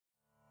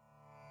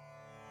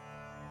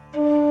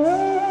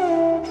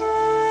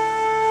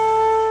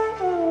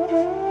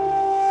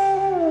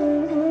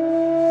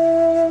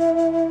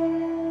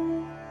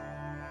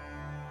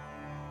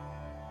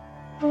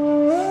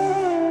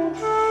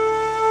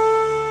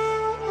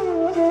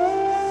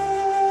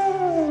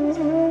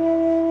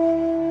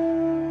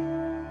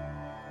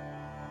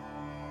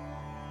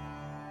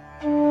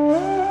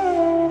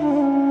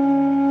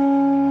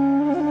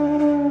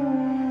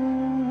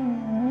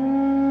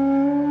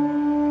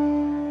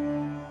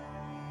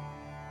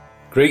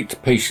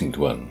Great Patient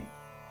One,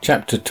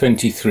 Chapter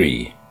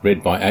 23,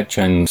 read by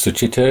Achan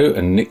Suchito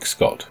and Nick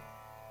Scott.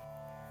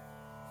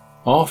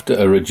 After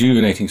a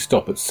rejuvenating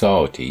stop at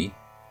Savatthi,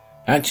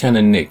 Achan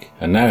and Nick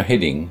are now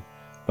heading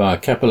via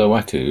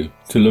Kapilavatthu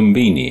to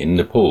Lumbini in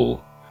Nepal,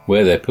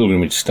 where their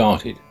pilgrimage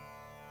started.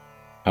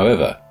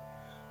 However,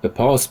 the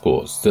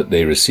passports that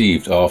they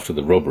received after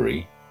the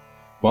robbery,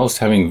 whilst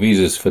having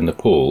visas for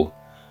Nepal,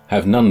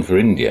 have none for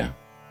India.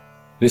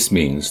 This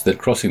means that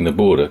crossing the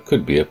border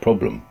could be a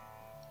problem.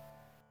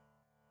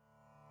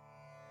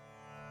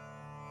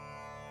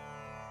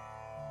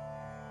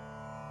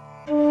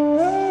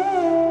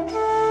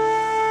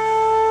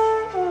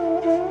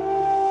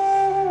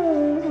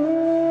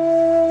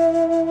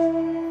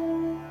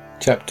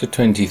 Chapter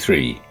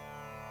 23.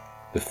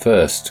 The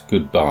First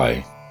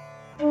Goodbye.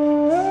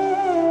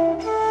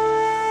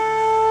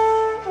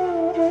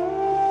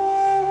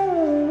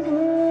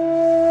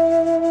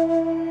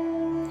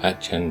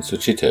 Achan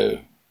Suchito.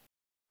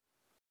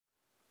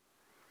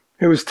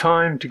 It was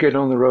time to get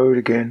on the road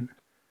again.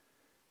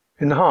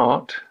 In the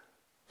heart,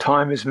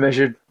 time is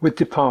measured with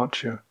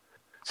departure.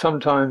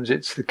 Sometimes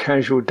it's the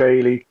casual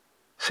daily,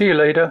 see you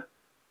later.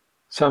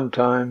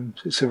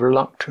 Sometimes it's a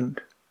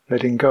reluctant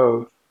letting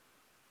go.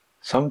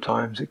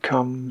 Sometimes it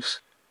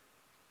comes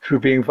through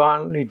being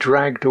violently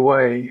dragged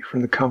away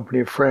from the company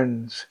of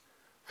friends,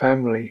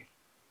 family,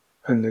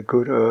 and the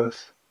good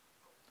earth.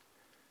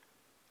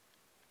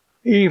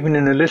 Even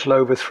in a little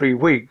over 3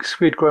 weeks,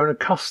 we had grown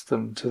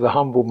accustomed to the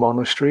humble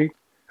monastery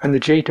and the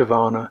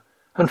Jetavana,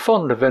 and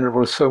fond of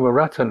Venerable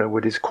Somaratana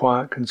with his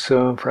quiet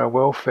concern for our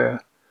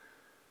welfare.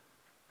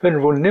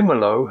 Venerable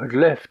Nimalo had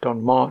left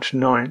on March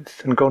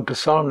 9th and gone to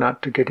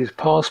Sarnath to get his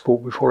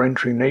passport before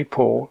entering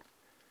Nepal,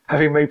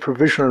 having made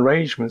provisional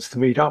arrangements to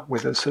meet up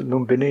with us at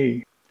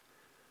Lumbini.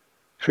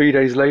 3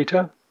 days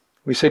later,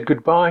 we said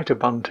goodbye to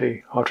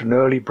Bhante after an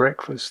early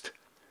breakfast.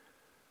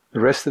 The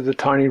rest of the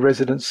tiny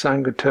resident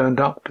Sangha turned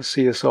up to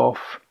see us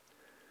off.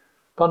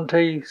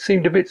 Bhante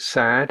seemed a bit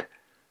sad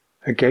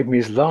and gave me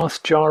his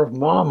last jar of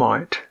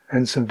Marmite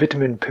and some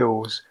vitamin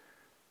pills,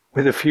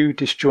 with a few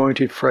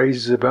disjointed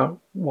phrases about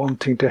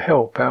wanting to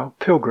help our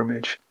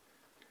pilgrimage.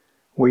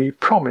 We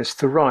promised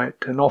to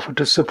write and offered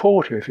to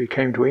support him if he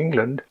came to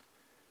England.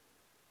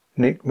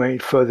 Nick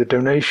made further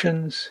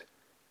donations,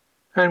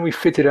 and we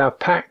fitted our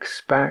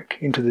packs back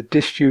into the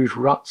disused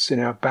ruts in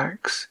our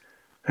backs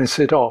and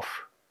set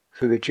off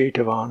through the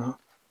Jetavana.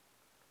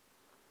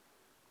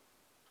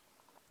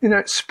 In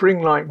that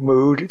spring-like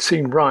mood, it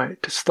seemed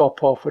right to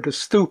stop off at a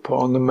stupa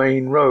on the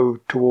main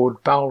road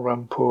toward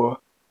Balrampur,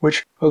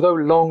 which, although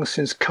long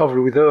since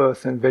covered with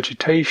earth and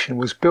vegetation,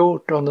 was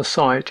built on the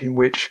site in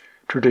which,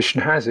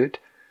 tradition has it,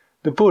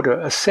 the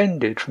Buddha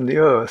ascended from the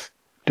earth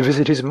to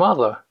visit his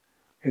mother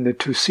in the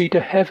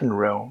Tusita heaven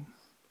realm.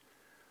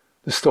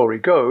 The story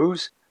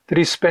goes that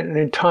he spent an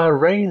entire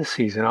rain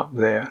season up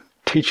there,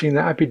 teaching the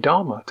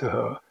Abhidharma to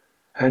her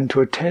and to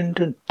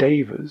attendant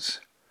devas.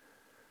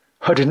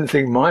 I didn't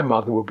think my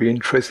mother would be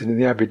interested in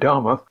the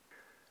Abhidharma,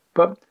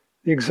 but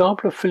the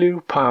example of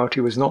filial piety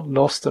was not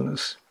lost on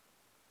us.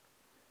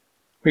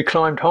 We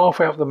climbed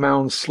halfway up the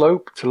mound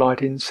slope to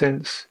light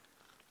incense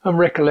and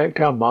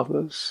recollect our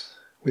mothers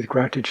with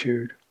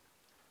gratitude.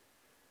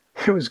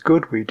 It was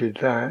good we did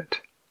that.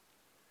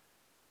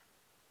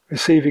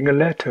 Receiving a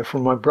letter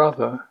from my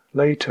brother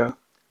later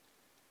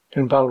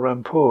in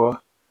Balrampur,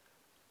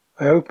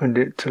 I opened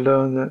it to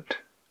learn that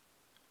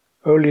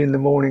early in the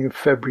morning of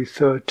February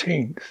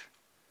 13th,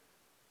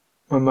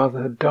 my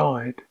mother had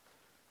died.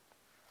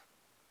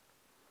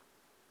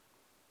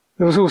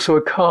 There was also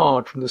a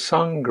card from the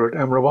Sangha at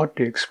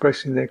Amaravati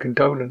expressing their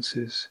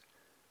condolences.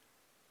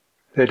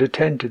 They had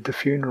attended the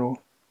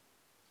funeral.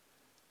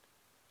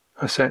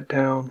 I sat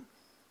down.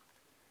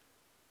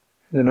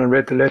 Then I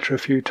read the letter a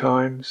few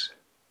times.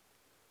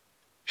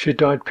 She had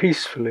died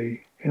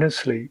peacefully in her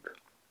sleep.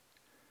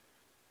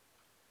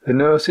 The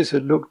nurses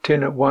had looked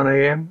in at 1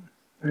 a.m.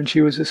 and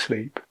she was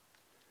asleep.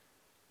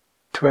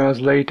 2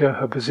 hours later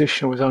her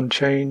position was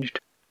unchanged,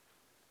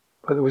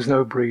 but there was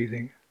no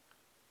breathing.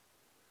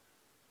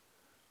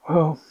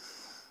 Well,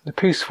 the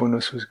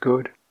peacefulness was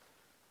good.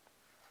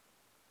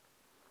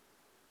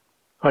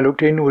 I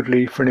looked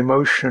inwardly for an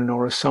emotion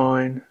or a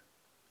sign.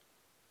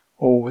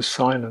 All was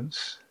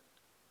silence,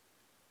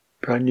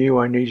 but I knew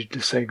I needed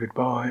to say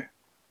goodbye.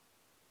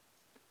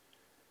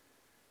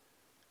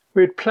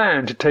 We had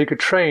planned to take a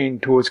train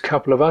towards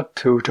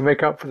Kapilavatthu to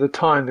make up for the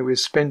time that we had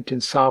spent in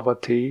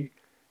Savatthi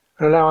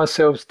and allow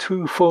ourselves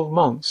 2 full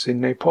months in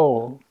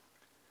Nepal.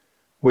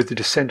 With the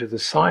descent of the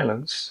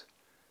silence,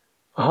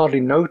 I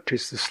hardly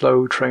noticed the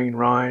slow train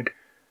ride.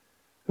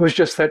 There was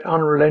just that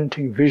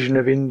unrelenting vision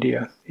of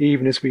India,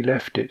 even as we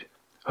left it,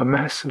 a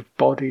mass of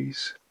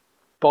bodies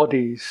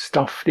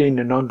stuffed in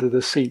and under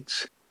the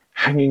seats,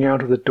 hanging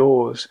out of the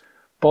doors,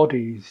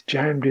 bodies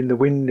jammed in the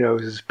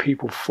windows as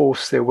people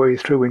forced their way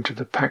through into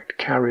the packed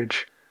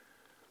carriage.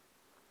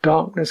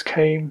 Darkness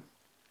came,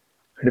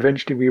 and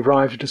eventually we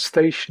arrived at a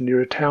station near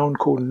a town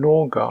called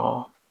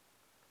Norgar.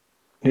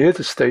 Near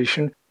the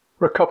station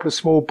were a couple of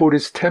small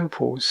Buddhist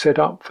temples set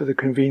up for the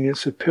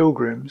convenience of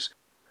pilgrims,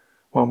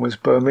 One was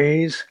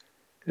Burmese,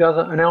 the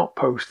other an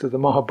outpost of the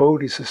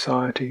Mahabodhi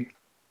Society.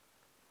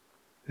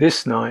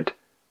 This night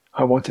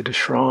I wanted a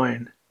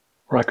shrine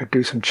where I could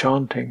do some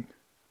chanting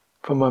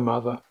for my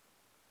mother.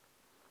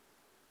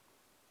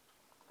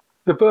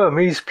 The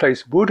Burmese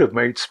place would have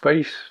made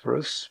space for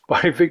us by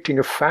evicting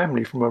a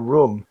family from a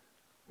room.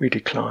 We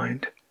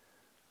declined.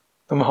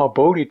 The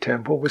Mahabodhi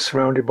temple was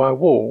surrounded by a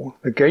wall.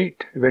 The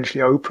gate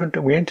eventually opened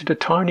and we entered a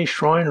tiny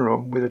shrine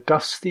room with a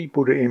dusty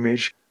Buddha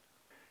image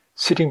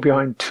sitting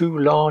behind two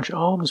large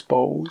alms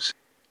bowls,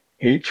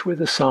 each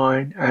with a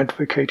sign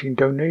advocating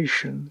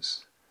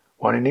donations,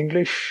 one in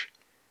English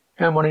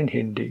and one in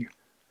Hindi.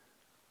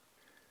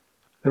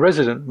 The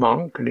resident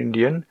monk, an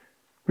Indian,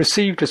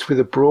 received us with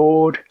a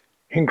broad,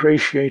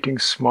 ingratiating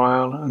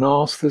smile and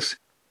asked us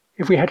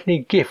if we had any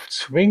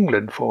gifts from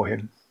England for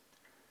him.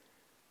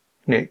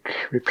 Nick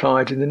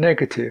replied in the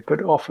negative,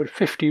 but offered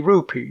 50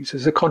 rupees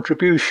as a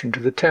contribution to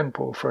the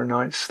temple for a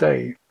night's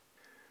stay.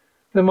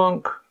 The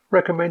monk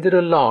recommended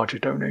a larger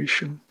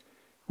donation,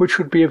 which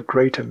would be of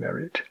greater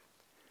merit.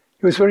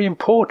 It was very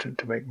important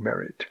to make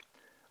merit,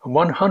 and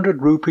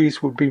 100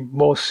 rupees would be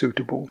more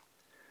suitable.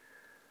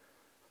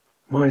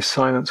 My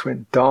silence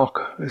went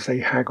darker as they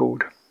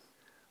haggled.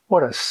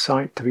 What a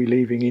sight to be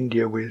leaving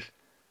India with,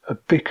 a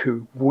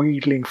bhikkhu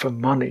wheedling for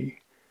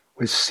money,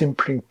 with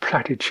simpering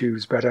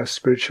platitudes about our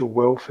spiritual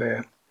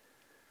welfare.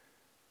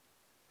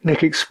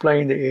 Nick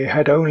explained that he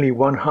had only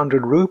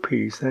 100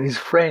 rupees and his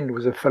friend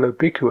was a fellow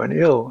bhikkhu and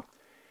ill.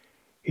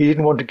 He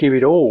didn't want to give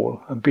it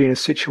all and be in a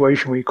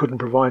situation where he couldn't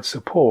provide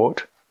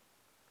support.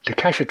 To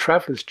cash a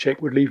traveller's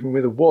cheque would leave him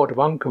with a wad of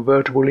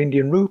unconvertible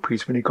Indian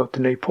rupees when he got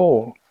to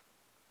Nepal.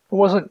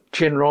 Wasn't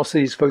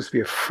generosity supposed to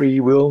be a free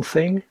will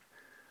thing?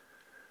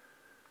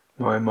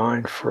 My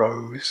mind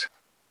froze.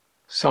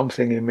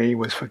 Something in me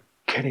was for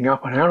getting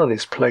up and out of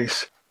this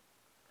place.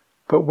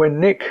 But when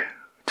Nick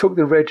took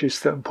the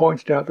register and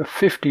pointed out that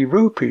 50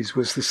 rupees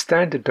was the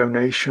standard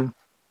donation,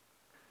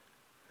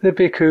 the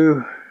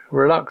bhikkhu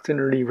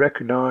reluctantly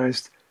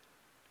recognised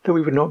that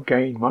we would not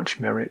gain much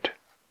merit.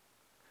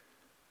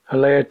 A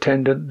lay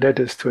attendant led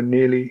us to a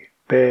nearly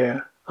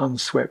bare,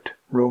 unswept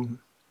room.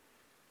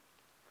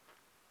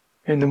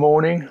 In the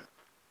morning,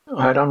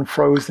 I had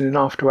unfrozen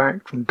enough to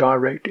act from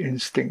direct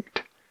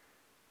instinct.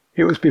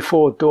 It was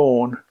before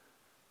dawn,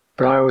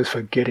 but I was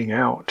for getting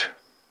out.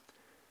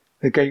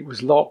 The gate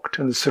was locked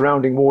and the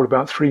surrounding wall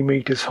about 3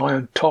 meters high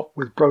and topped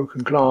with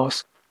broken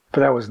glass,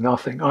 but that was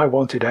nothing. I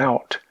wanted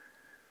out.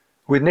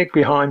 With Nick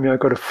behind me, I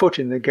got a foot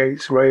in the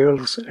gate's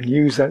rails and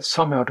used that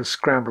somehow to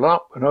scramble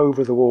up and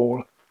over the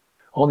wall.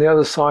 On the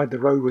other side, the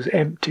road was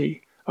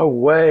empty.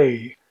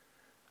 Away,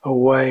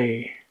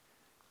 away,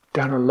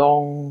 down a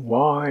long,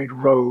 wide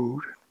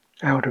road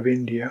out of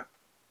India.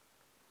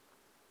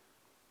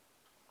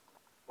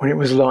 When it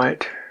was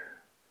light,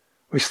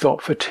 we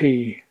stopped for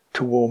tea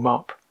to warm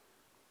up.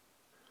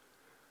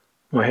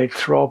 My head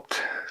throbbed.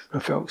 I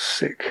felt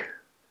sick.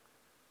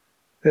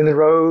 Then the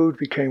road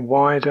became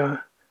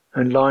wider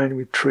and lined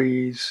with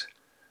trees,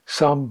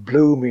 some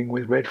blooming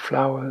with red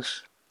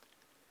flowers.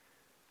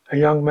 A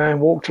young man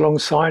walked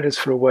alongside us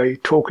for a way,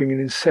 talking an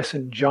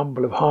incessant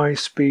jumble of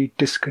high-speed,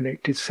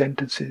 disconnected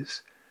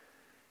sentences.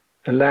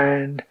 The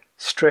land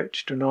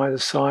stretched on either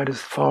side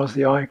as far as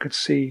the eye could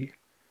see.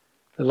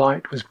 The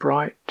light was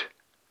bright,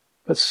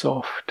 but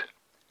soft.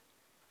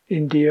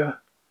 India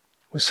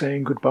was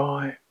saying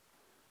goodbye.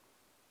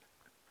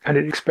 And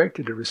it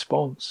expected a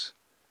response.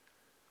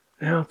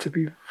 Now to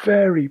be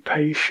very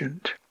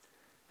patient,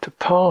 to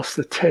pass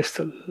the test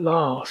at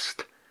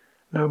last,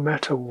 no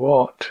matter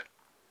what.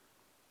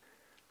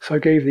 So I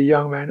gave the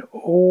young man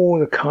all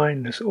the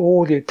kindness,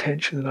 all the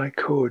attention that I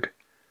could,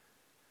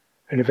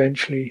 and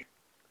eventually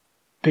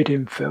bid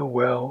him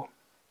farewell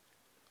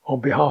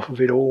on behalf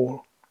of it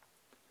all.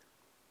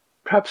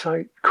 Perhaps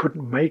I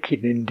couldn't make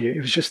it in India,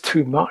 it was just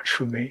too much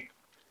for me,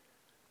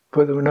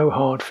 but there were no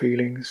hard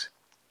feelings.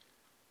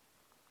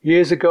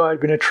 Years ago I had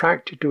been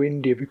attracted to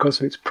India because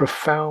of its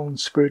profound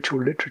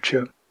spiritual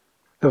literature,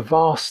 the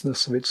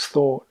vastness of its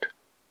thought,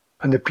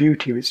 and the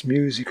beauty of its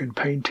music and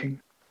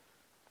painting.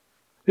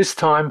 This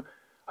time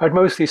I had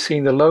mostly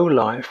seen the low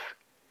life,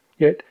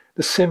 yet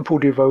the simple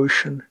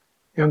devotion,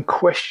 the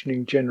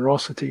unquestioning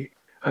generosity,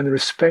 and the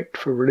respect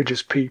for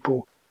religious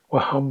people were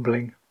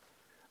humbling.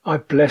 I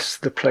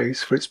blessed the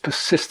place for its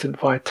persistent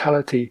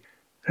vitality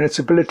and its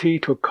ability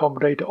to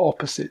accommodate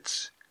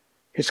opposites,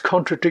 its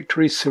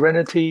contradictory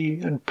serenity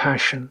and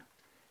passion,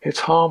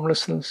 its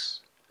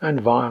harmlessness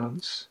and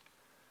violence.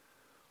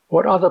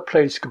 What other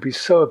place could be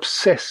so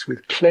obsessed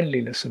with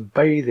cleanliness and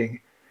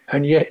bathing,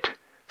 and yet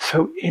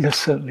so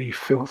innocently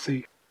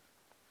filthy?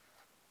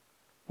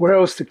 Where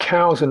else do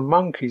cows and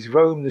monkeys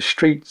roam the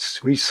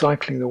streets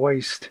recycling the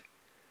waste?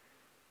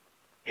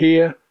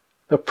 Here,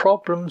 the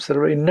problems that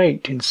are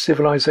innate in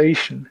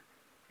civilization,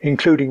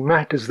 including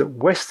matters that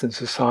Western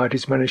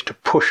societies manage to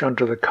push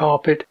under the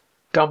carpet,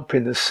 dump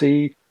in the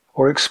sea,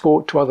 or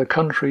export to other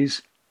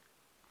countries,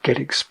 get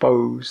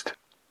exposed.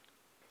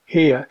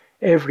 Here,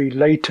 every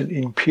latent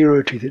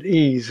impurity that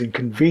ease and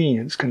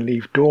convenience can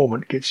leave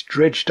dormant gets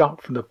dredged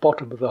up from the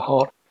bottom of the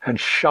heart and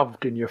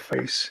shoved in your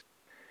face.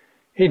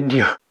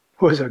 India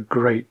was a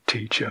great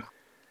teacher.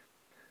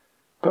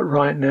 But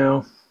right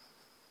now,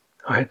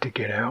 I had to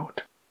get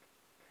out.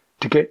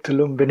 To get to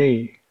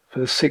Lumbini for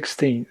the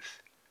 16th,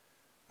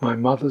 my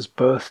mother's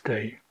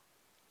birthday.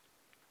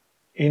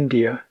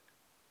 India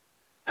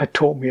had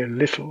taught me a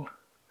little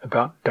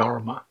about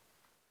Dharma.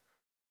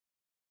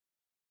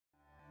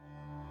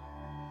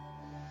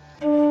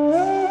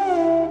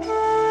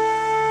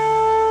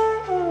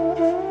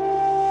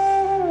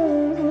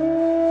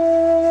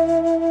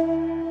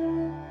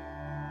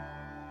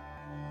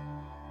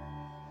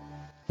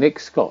 Nick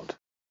Scott.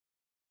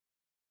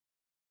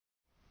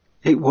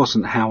 It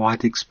wasn't how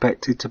I'd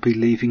expected to be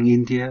leaving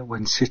India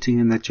when sitting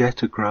in the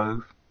Jeta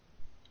Grove.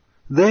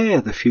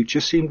 There the future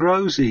seemed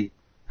rosy,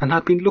 and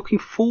I'd been looking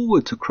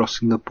forward to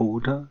crossing the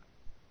border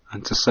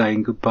and to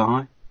saying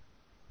goodbye.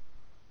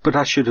 But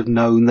I should have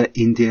known that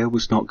India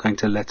was not going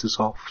to let us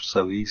off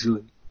so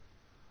easily.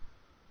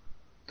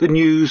 The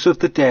news of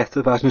the death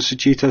of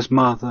Ajnasajita's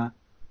mother,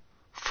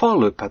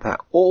 followed by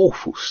that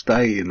awful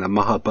stay in the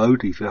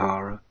Mahabodhi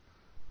Vihara,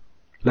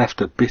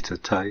 left a bitter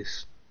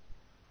taste.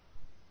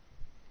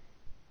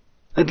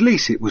 At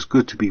least it was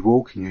good to be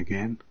walking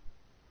again.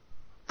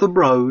 The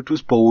road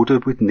was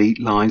bordered with neat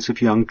lines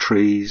of young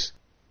trees,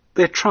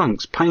 their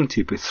trunks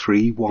painted with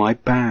 3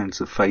 wide bands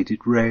of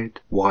faded red,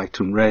 white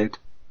and red.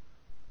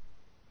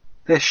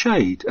 Their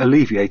shade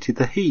alleviated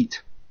the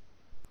heat.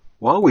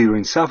 While we were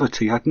in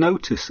Savatthi, I'd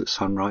noticed that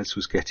sunrise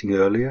was getting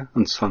earlier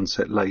and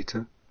sunset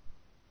later.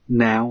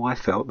 Now I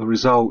felt the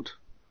result.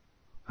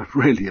 I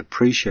really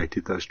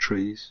appreciated those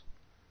trees.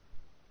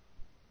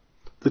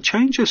 The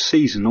change of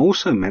season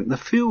also meant the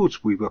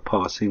fields we were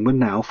passing were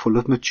now full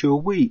of mature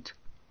wheat,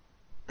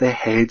 their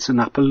heads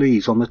and upper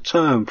leaves on the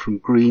turn from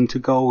green to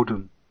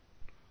golden,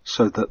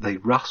 so that they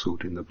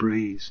rustled in the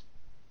breeze.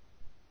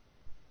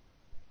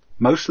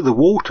 Most of the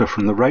water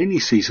from the rainy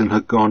season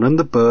had gone, and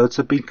the birds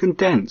had been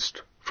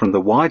condensed from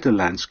the wider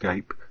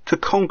landscape to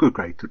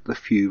congregate at the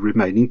few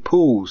remaining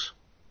pools.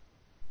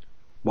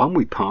 One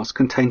we passed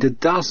contained a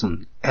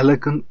dozen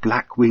elegant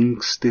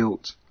black-winged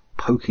stilts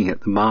poking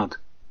at the mud.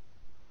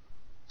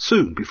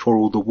 Soon, before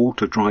all the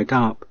water dried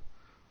up,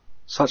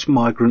 such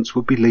migrants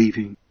would be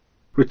leaving,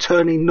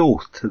 returning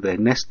north to their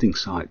nesting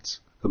sites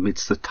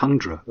amidst the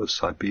tundra of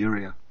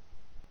Siberia.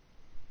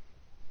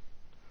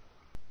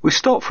 We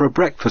stopped for a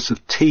breakfast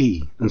of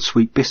tea and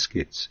sweet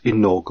biscuits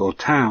in Norgor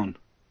town,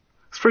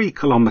 3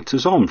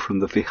 kilometres on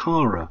from the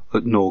Vihara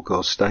at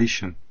Norgor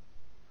station.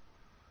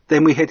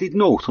 Then we headed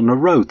north on a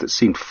road that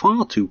seemed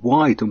far too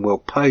wide and well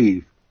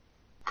paved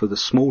for the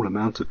small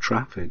amount of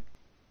traffic.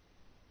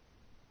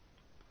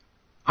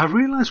 I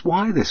realised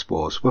why this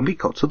was when we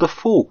got to the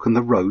fork and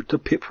the road to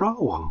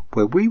Piprawa,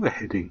 where we were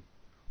heading.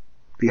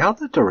 The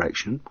other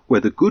direction, where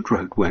the good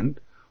road went,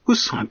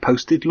 was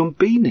signposted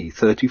Lumbini,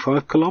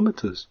 35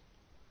 kilometres.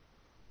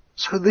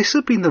 So this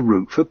had been the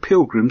route for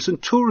pilgrims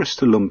and tourists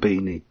to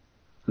Lumbini,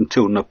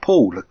 until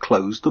Nepal had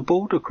closed the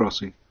border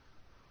crossing.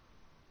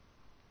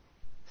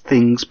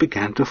 Things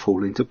began to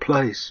fall into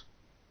place.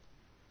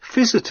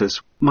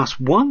 Visitors must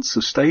once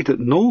have stayed at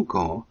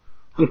Norgor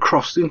and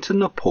crossed into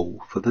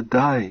Nepal for the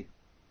day.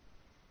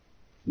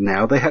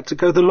 Now they had to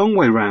go the long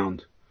way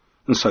round,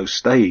 and so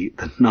stay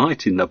the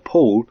night in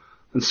Nepal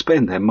and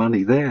spend their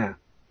money there.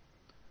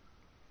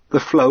 The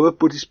flow of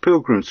Buddhist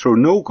pilgrims through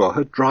Norgor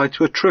had dried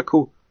to a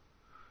trickle,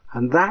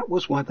 and that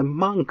was why the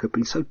monk had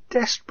been so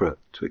desperate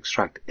to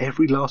extract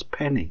every last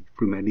penny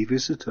from any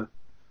visitor.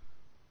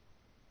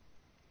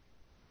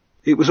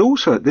 It was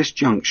also at this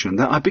junction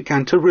that I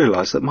began to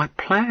realise that my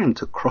plan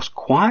to cross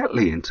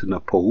quietly into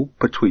Nepal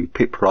between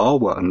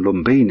Piprawa and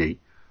Lumbini,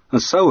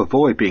 and so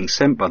avoid being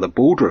sent by the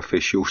border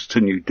officials to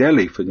New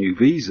Delhi for new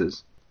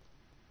visas,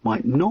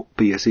 might not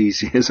be as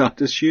easy as I'd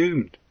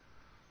assumed.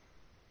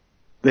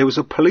 There was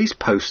a police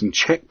post and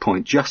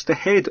checkpoint just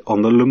ahead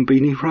on the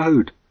Lumbini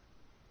road,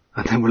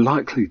 and there were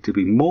likely to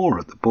be more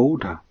at the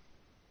border.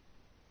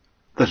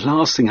 The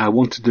last thing I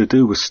wanted to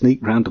do was sneak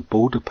round a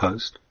border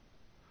post.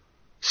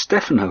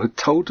 Stefano had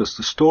told us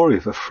the story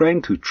of a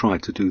friend who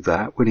tried to do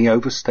that when he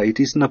overstayed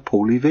his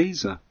Nepali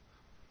visa.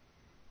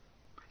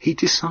 He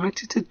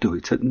decided to do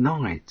it at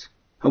night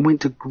and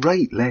went to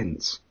great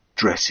lengths,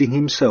 dressing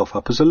himself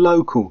up as a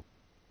local,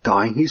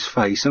 dyeing his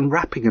face and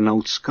wrapping an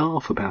old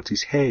scarf about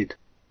his head.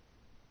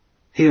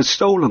 He had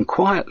stolen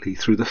quietly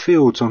through the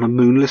fields on a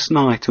moonless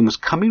night and was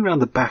coming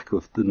round the back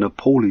of the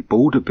Nepali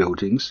border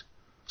buildings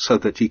so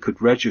that he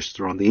could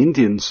register on the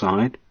Indian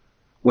side,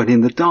 when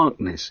in the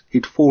darkness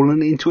he'd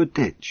fallen into a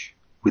ditch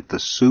with the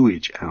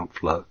sewage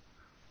outflow.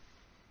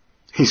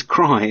 His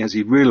cry, as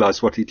he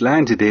realised what he'd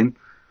landed in,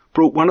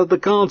 brought one of the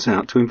guards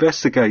out to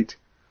investigate,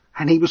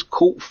 and he was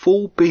caught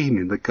full beam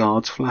in the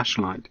guard's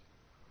flashlight.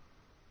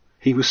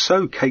 He was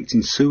so caked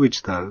in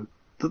sewage, though,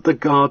 that the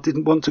guard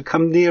didn't want to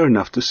come near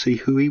enough to see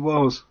who he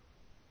was.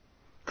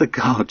 The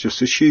guard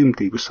just assumed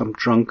he was some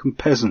drunken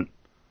peasant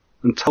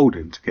and told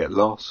him to get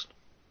lost.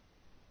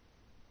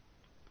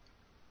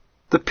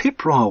 The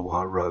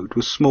Piprawa road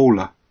was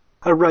smaller,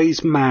 a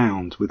raised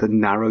mound with a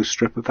narrow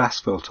strip of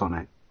asphalt on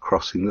it,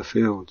 crossing the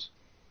fields.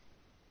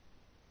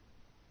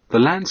 The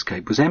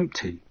landscape was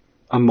empty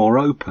and more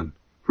open,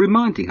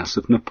 reminding us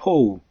of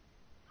Nepal.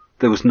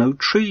 There was no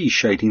tree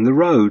shading the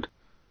road,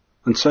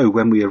 and so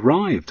when we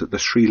arrived at the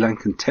Sri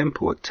Lankan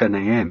temple at 10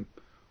 a.m,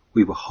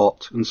 we were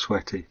hot and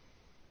sweaty.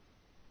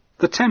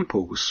 The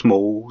temple was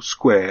small,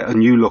 square and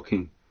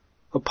new-looking,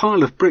 a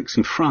pile of bricks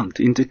in front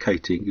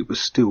indicating it was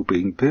still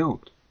being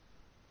built.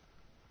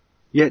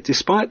 Yet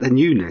despite the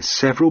newness,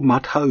 several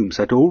mud homes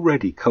had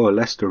already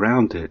coalesced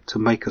around it to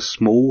make a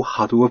small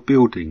huddle of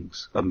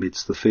buildings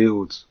amidst the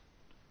fields.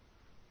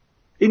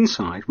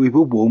 Inside we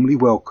were warmly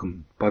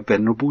welcomed by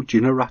Venerable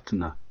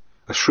Jinaratana,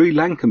 a Sri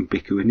Lankan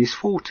bhikkhu in his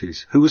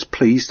 40s who was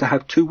pleased to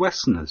have 2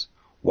 Westerners,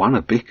 one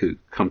a bhikkhu,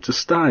 come to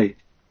stay.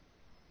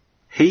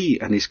 He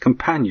and his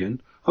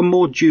companion, a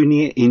more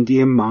junior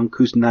Indian monk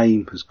whose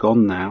name has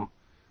gone now,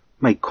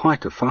 made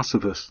quite a fuss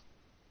of us.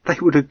 They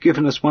would have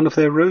given us one of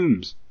their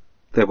rooms.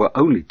 There were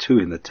only 2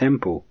 in the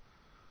temple,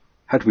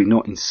 had we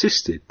not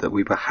insisted that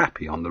we were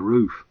happy on the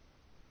roof.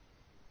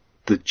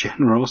 The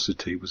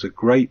generosity was a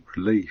great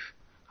relief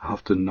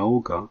after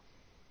Nolga.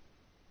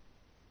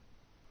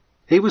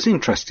 It was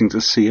interesting to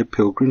see a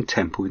pilgrim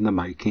temple in the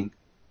making.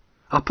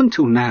 Up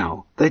until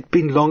now, they'd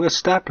been long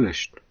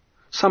established,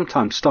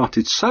 sometimes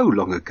started so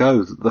long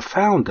ago that the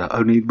founder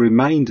only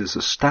remained as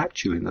a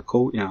statue in the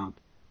courtyard.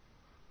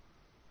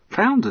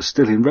 Founders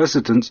still in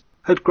residence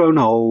had grown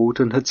old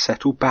and had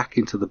settled back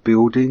into the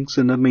buildings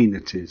and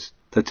amenities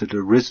that had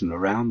arisen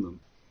around them.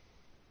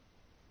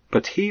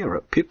 But here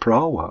at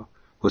Piprawa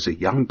was a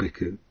young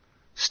bhikkhu,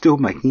 still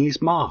making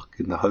his mark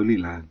in the Holy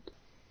Land.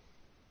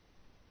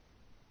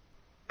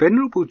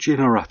 Venerable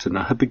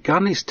Jinaratana had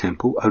begun his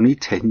temple only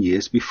 10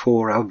 years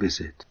before our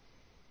visit.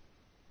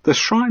 The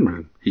shrine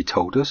room, he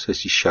told us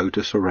as he showed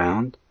us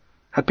around,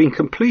 had been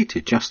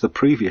completed just the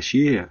previous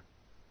year.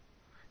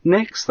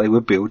 Next they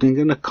were building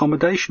an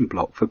accommodation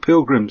block for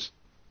pilgrims.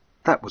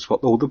 That was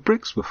what all the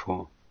bricks were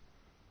for.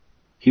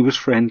 He was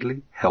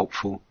friendly,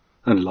 helpful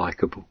and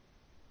likeable.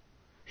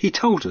 He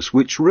told us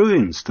which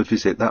ruins to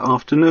visit that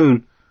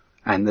afternoon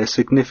and their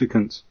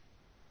significance.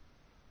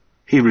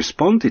 He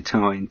responded to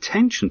our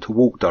intention to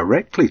walk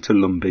directly to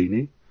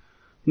Lumbini,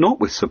 not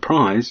with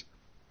surprise,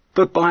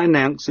 but by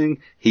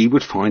announcing he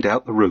would find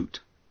out the route.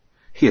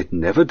 He had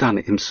never done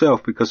it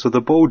himself because of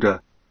the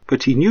border,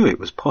 but he knew it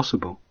was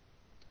possible.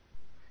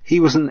 He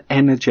was an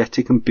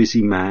energetic and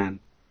busy man,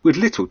 with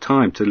little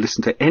time to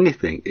listen to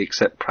anything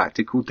except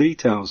practical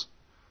details.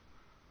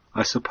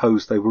 I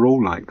suppose they were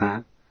all like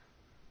that,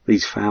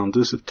 these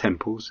founders of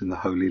temples in the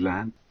Holy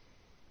Land.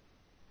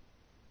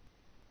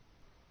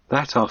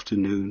 That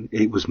afternoon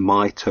it was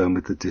my turn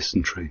with the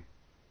dysentery,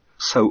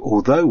 so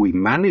although we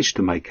managed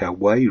to make our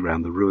way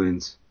round the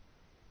ruins,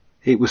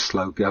 it was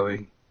slow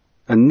going,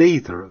 and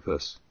neither of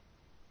us,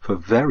 for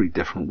very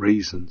different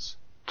reasons,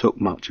 took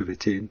much of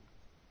it in.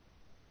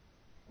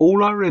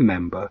 All I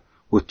remember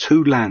were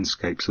 2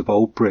 landscapes of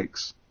old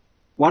bricks,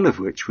 one of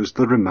which was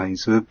the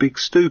remains of a big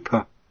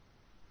stupa.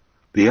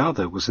 The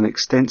other was an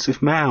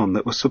extensive mound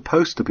that was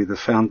supposed to be the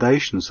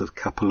foundations of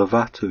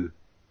Kapilavatthu,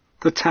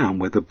 the town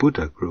where the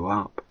Buddha grew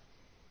up.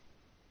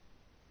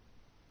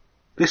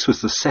 This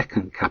was the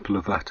second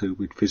Kapilavatthu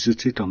we'd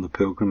visited on the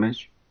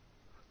pilgrimage.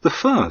 The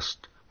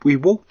first we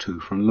walked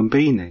to from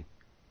Lumbini.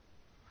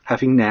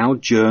 Having now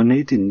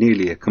journeyed in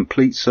nearly a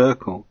complete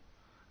circle,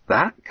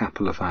 that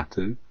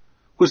Kapilavatthu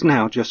was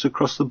now just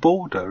across the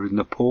border in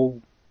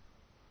Nepal.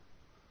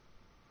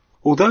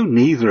 Although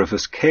neither of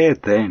us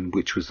cared then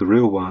which was the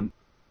real one,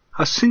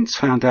 I've since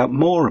found out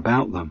more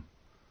about them,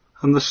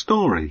 and the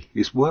story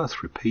is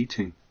worth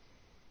repeating.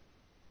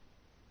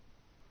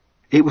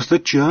 It was the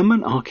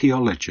German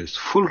archaeologist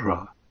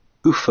Fulra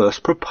who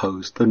first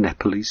proposed the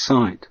Nepalese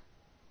site.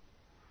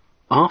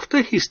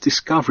 After his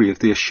discovery of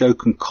the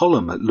Ashokan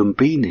column at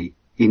Lumbini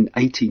in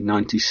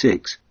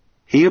 1896,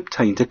 he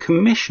obtained a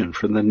commission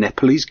from the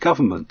Nepalese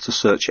government to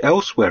search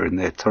elsewhere in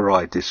their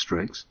Tarai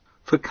districts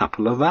for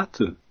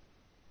Kapilavatthu.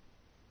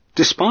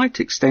 Despite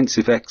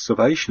extensive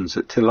excavations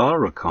at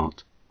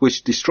Tilarakot,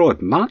 which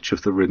destroyed much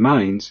of the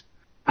remains,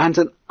 and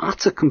an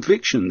utter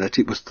conviction that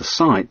it was the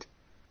site,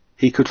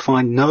 he could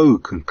find no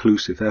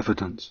conclusive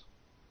evidence.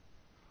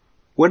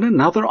 When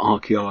another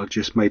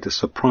archaeologist made a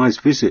surprise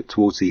visit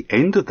towards the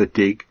end of the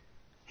dig,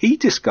 he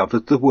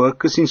discovered the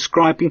workers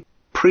inscribing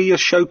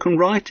pre-Ashokan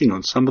writing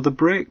on some of the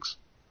bricks.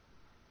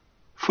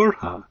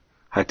 Furha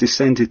had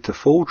descended to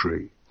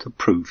forgery to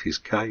prove his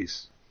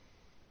case.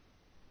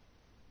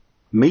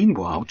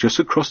 Meanwhile, just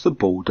across the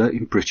border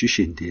in British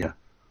India,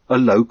 a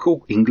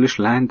local English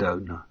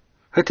landowner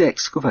had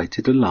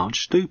excavated a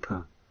large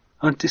stupa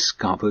and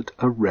discovered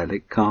a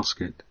relic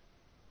casket.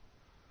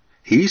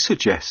 He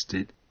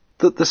suggested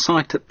that the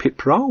site at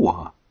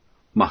Piprawa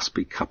must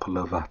be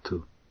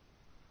Kapilavatthu.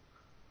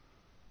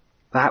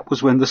 That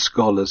was when the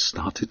scholars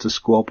started to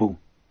squabble.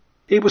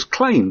 It was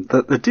claimed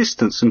that the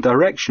distance and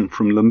direction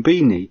from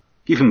Lumbini,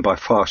 given by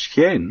Fa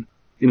Xian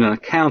in an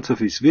account of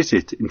his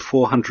visit in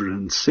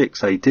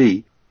 406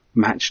 AD,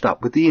 matched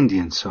up with the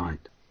Indian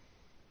site.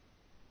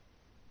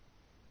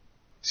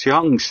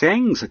 Xiang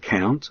Zheng's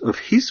account of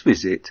his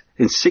visit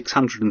in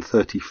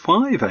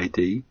 635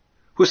 AD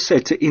was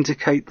said to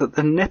indicate that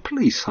the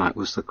Nepalese site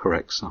was the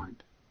correct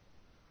site.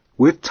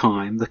 With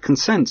time, the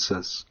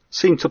consensus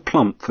seemed to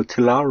plump for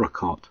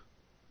Tilarakot,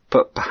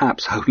 but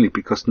perhaps only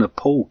because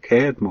Nepal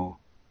cared more.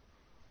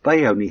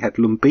 They only had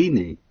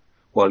Lumbini,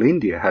 while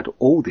India had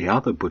all the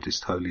other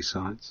Buddhist holy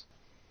sites.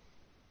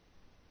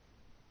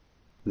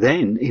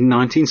 Then, in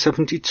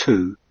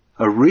 1972,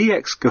 a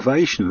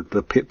re-excavation of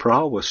the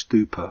Piprawa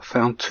stupa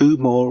found 2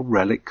 more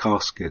relic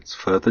caskets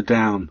further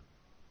down,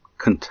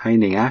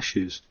 containing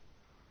ashes.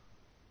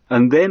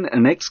 And then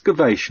an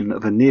excavation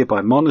of a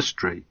nearby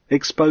monastery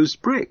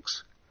exposed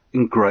bricks,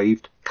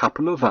 engraved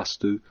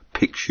Kapilavastu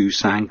Pikshu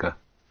Sangha.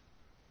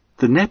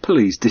 The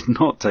Nepalese did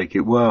not take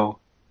it well.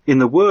 In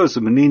the words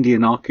of an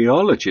Indian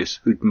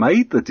archaeologist who'd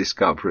made the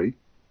discovery,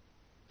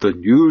 "The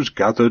news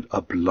gathered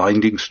a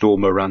blinding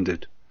storm around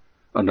it,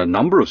 and a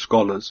number of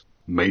scholars,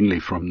 mainly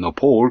from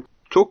Nepal,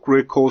 took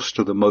recourse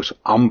to the most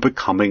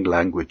unbecoming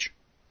language."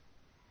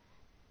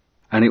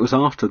 And it was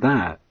after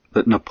that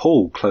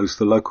Nepal closed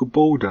the local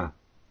border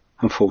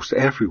and forced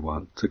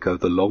everyone to go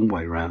the long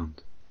way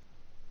round.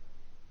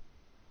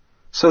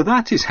 So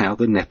that is how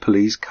the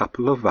Nepalese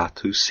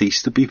Kapilavastu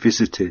ceased to be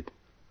visited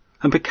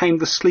and became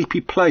the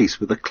sleepy place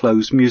with a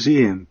closed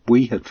museum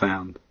we had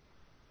found.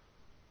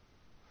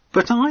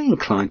 But I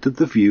inclined to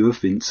the view of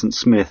Vincent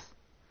Smith,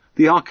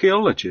 the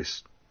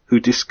archaeologist who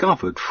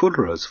discovered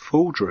Fuller's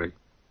forgery.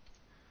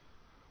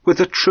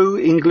 With a true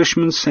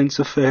Englishman's sense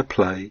of fair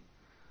play,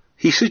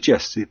 he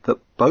suggested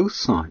that both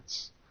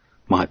sites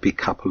might be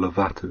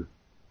Kapilavastu.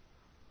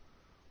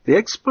 The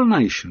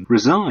explanation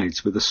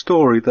resides with a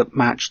story that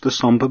matched the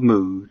sombre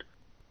mood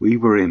we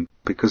were in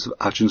because of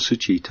Ajahn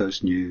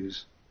Sucitto's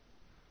news.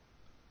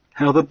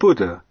 How the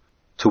Buddha,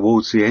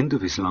 towards the end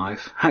of his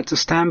life, had to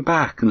stand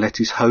back and let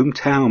his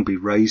hometown be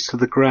razed to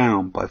the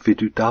ground by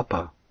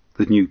Vidudabha,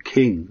 the new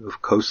king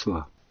of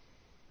Kosala.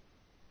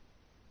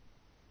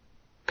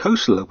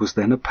 Kosala was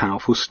then a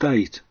powerful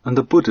state, and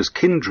the Buddha's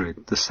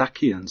kindred, the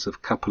Sakyans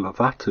of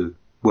Kapilavastu,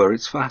 were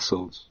its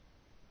vassals.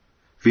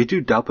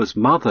 Vidudabha's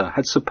mother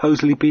had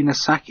supposedly been a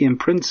Sakyan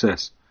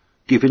princess,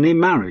 given in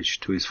marriage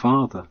to his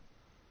father.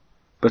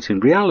 But in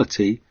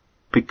reality,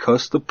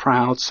 because the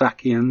proud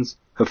Sakyans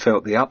had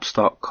felt the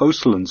upstart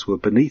Kosalans were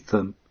beneath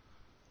them,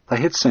 they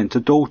had sent a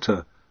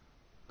daughter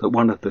that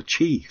one of the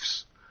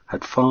chiefs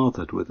had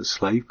fathered with a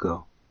slave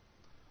girl.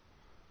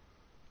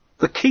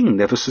 The king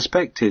never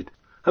suspected,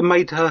 and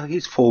made her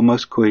his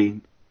foremost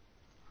queen.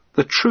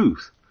 The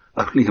truth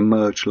only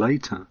emerged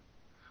later,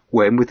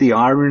 when, with the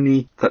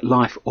irony that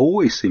life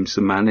always seems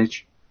to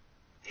manage,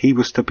 he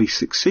was to be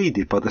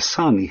succeeded by the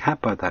son he had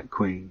by that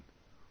queen,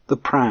 the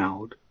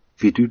proud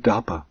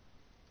Vidudabha.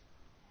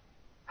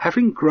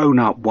 Having grown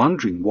up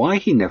wondering why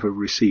he never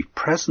received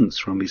presents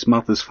from his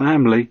mother's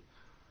family,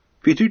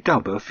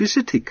 Vidudabha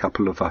visited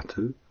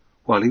Kapilavastu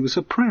while he was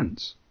a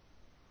prince.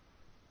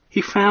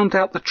 He found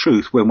out the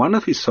truth when one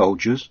of his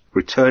soldiers,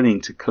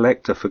 returning to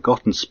collect a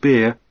forgotten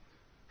spear,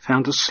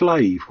 found a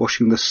slave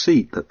washing the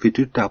seat that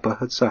Vidudabha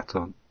had sat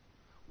on,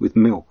 with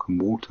milk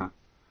and water.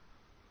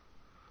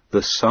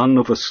 "The son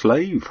of a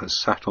slave has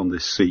sat on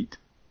this seat,"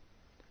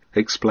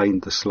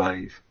 explained the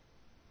slave.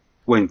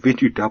 When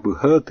Vidudabha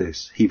heard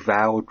this, he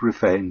vowed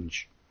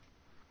revenge.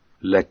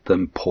 "Let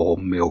them pour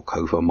milk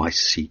over my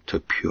seat to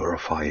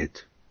purify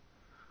it.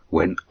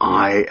 When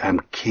I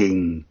am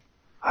king,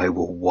 I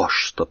will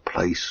wash the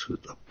place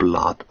with the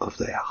blood of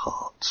their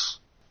hearts."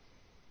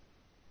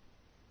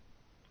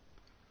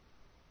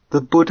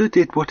 The Buddha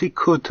did what he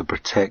could to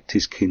protect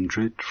his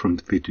kindred from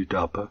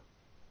Vidudabha.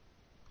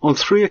 On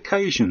 3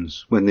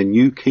 occasions, when the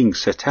new king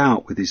set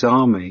out with his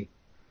army,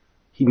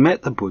 he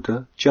met the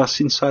Buddha just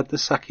inside the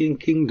Sakyan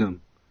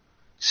kingdom,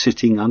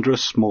 sitting under a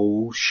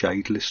small,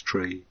 shadeless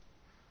tree.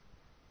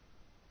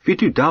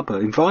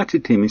 Vidudabha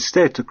invited him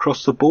instead to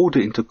cross the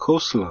border into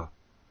Kosala,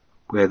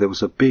 where there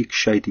was a big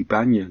shady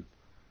banyan.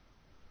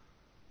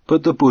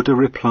 But the Buddha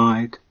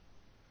replied,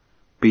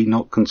 "Be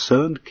not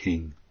concerned,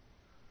 king.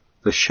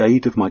 The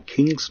shade of my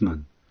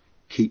kinsman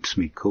keeps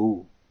me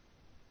cool."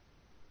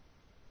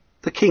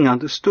 The king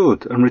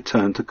understood and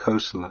returned to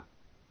Kosala.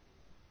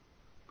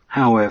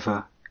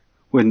 However,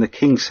 when the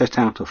king set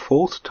out a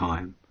 4th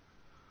time,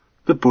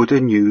 the Buddha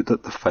knew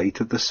that the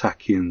fate of the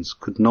Sakyans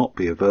could not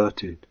be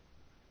averted,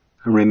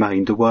 and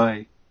remained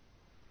away.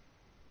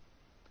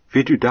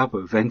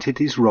 Vidudabha vented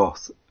his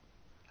wrath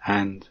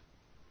and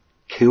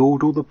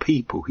killed all the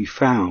people he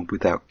found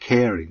without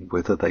caring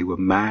whether they were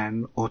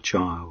man or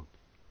child.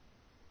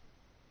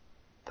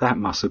 That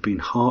must have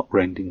been a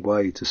heart-rending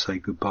way to say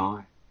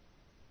goodbye,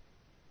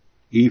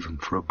 even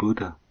for a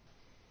Buddha.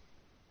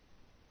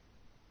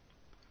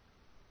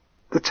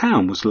 The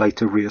town was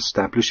later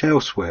re-established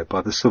elsewhere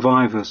by the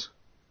survivors,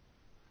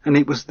 and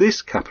it was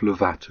this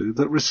Kapilavastu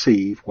that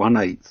received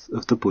 1/8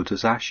 of the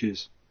Buddha's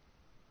ashes.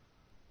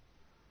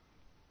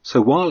 So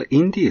while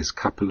India's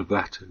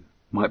Kapilavastu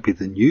might be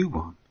the new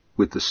one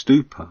with the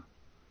stupa,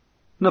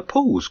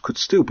 Nepal's could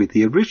still be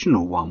the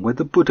original one where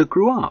the Buddha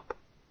grew up.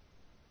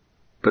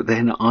 But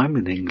then I'm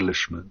an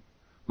Englishman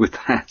with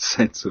that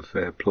sense of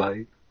fair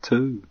play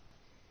too.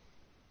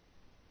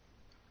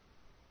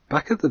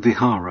 Back at the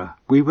Vihara,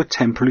 we were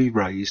temporarily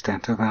raised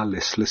out of our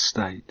listless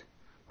state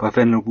by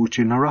Venerable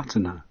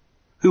Jinaratana,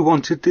 who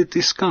wanted to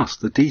discuss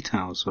the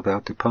details of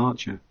our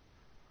departure.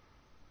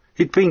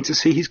 He'd been to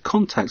see his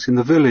contacts in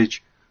the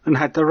village and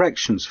had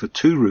directions for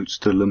 2 routes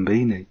to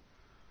Lumbini.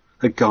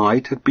 A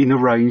guide had been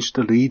arranged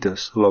to lead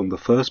us along the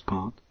first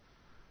part,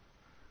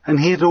 and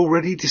he had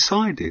already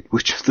decided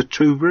which of the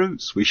 2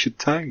 routes we should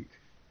take.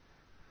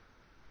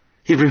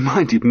 He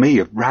reminded me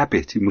of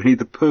Rabbit in Winnie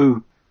the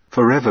Pooh,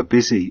 forever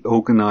busy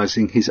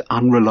organising his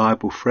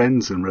unreliable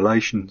friends and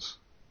relations.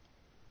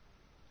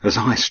 As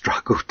I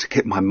struggled to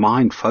get my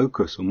mind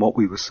focused on what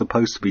we were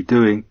supposed to be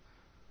doing,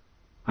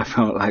 I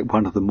felt like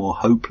one of the more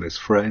hopeless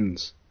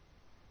friends.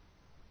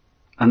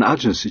 And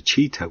Ajahn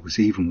Sucitto was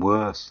even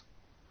worse.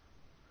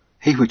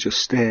 He would just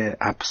stare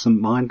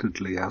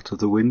absent-mindedly out of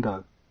the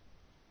window.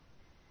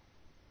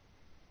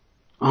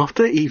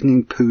 After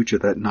evening puja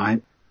that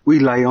night, we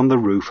lay on the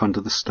roof under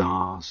the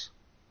stars.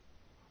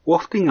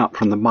 Wafting up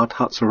from the mud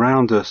huts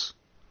around us,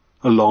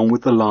 along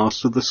with the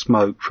last of the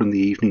smoke from the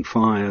evening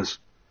fires,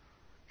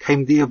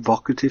 came the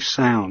evocative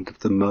sound of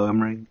the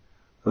murmuring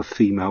of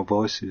female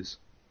voices.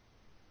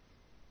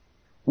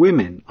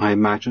 Women, I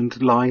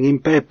imagined, lying in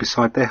bed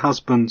beside their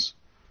husbands,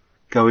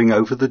 going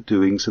over the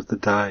doings of the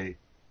day.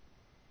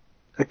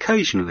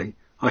 Occasionally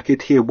I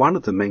could hear one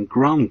of the men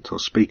grunt or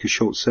speak a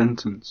short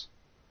sentence,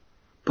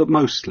 but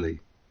mostly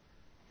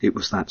it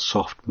was that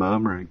soft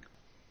murmuring.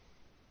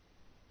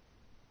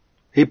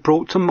 It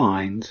brought to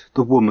mind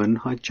the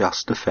woman I'd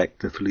just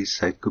effectively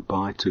said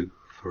goodbye to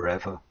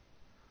forever.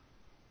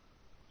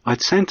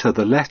 I'd sent her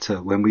the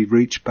letter when we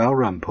reached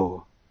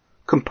Balrampur,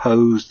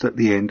 composed at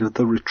the end of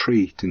the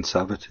retreat in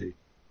Savatthi.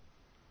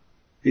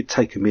 It'd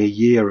taken me a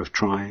year of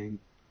trying,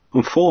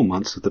 and 4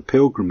 months of the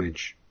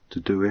pilgrimage to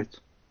do it,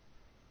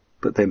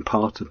 but then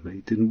part of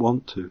me didn't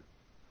want to.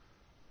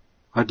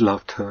 I'd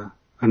loved her,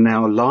 and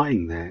now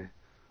lying there,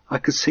 I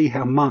could see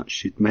how much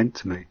she'd meant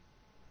to me.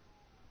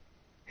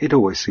 It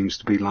always seems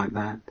to be like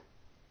that.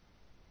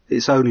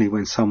 It's only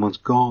when someone's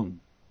gone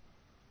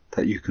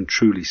that you can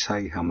truly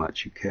say how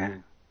much you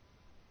care.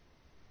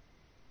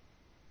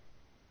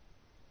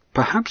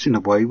 Perhaps in a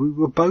way we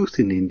were both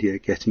in India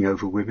getting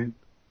over women.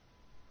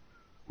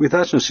 With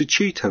Ajahn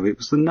Sucitto it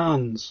was the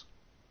nuns.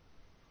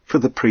 For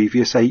the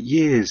previous 8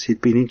 years he'd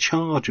been in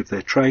charge of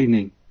their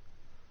training.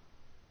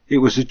 It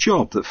was a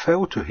job that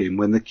fell to him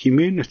when the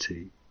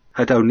community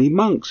had only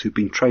monks who'd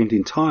been trained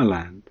in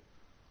Thailand,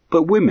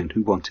 but women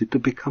who wanted to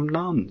become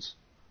nuns.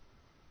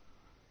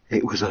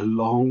 It was a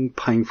long,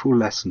 painful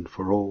lesson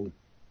for all.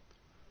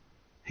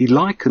 He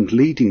likened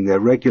leading their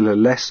regular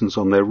lessons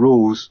on their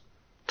rules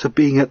to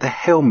being at the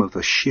helm of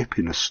a ship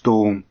in a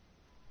storm,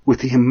 with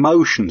the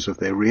emotions of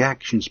their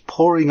reactions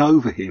pouring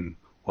over him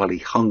while he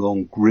hung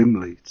on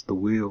grimly to the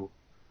wheel.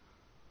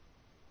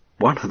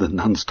 One of the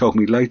nuns told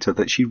me later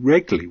that she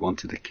regularly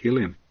wanted to kill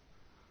him.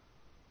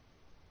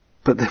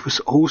 But there was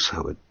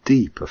also a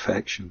deep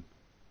affection.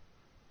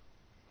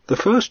 The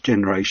first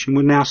generation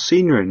were now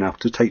senior enough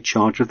to take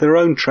charge of their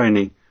own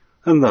training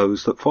and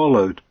those that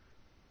followed,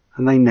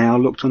 and they now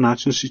looked on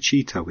Ajahn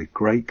Sucitto with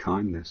great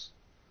kindness.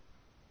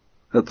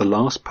 At the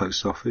last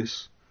post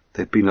office,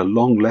 there'd been a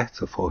long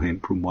letter for him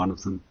from one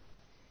of them.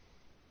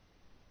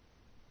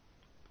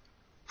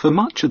 For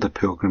much of the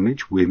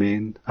pilgrimage,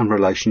 women and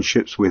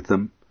relationships with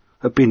them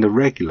have been a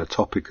regular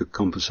topic of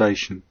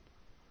conversation.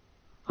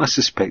 I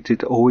suspect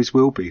it always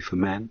will be for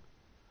men.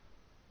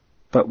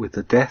 But with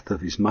the death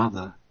of his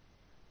mother,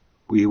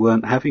 we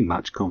weren't having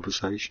much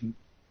conversation.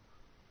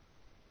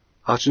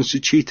 Ajahn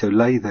Sucitto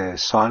lay there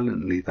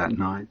silently that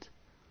night,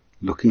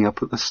 looking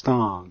up at the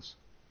stars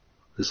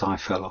as I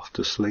fell off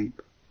to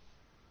sleep.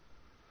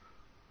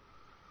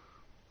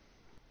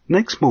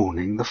 Next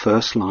morning, the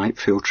first light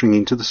filtering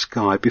into the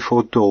sky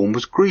before dawn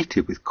was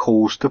greeted with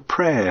calls to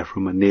prayer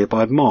from a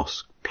nearby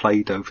mosque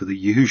played over the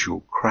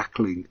usual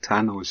crackling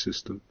tannoy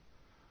system.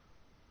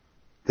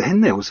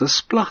 Then there was a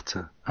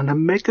splutter, and a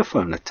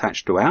megaphone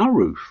attached to our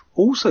roof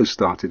also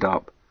started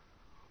up,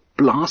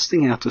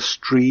 blasting out a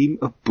stream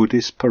of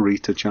Buddhist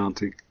parita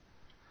chanting.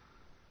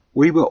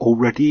 We were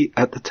already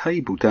at the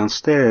table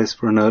downstairs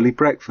for an early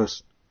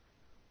breakfast,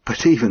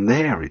 but even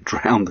there it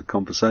drowned the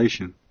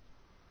conversation.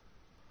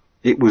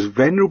 It was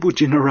Venerable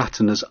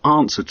Jinaratana's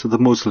answer to the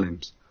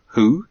Muslims,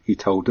 who, he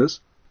told us,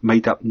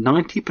 made up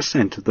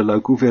 90% of the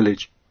local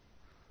village,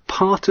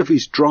 part of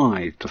his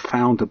drive to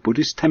found a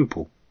Buddhist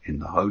temple in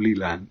the Holy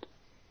Land.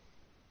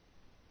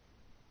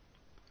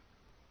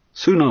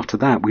 Soon after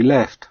that we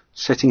left,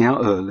 setting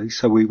out early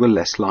so we were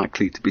less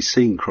likely to be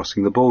seen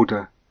crossing the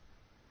border.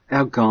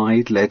 Our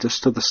guide led us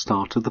to the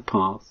start of the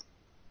path,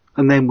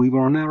 and then we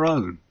were on our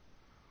own,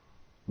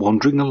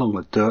 wandering along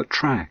a dirt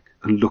track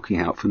and looking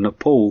out for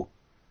Nepal,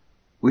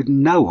 with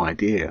no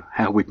idea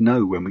how we'd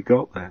know when we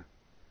got there.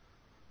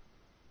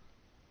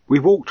 We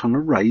walked on a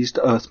raised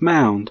earth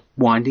mound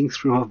winding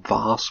through a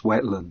vast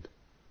wetland.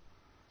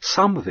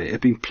 Some of it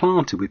had been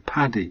planted with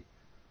paddy,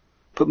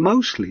 but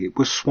mostly it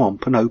was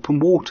swamp and open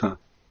water,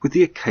 with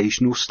the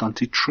occasional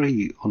stunted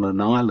tree on an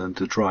island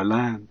of dry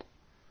land.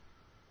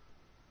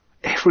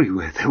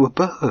 Everywhere there were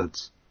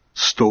birds.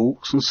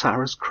 Storks and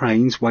Sarus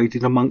cranes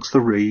waded amongst the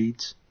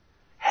reeds.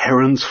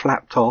 Herons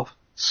flapped off,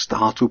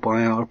 startled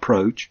by our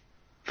approach.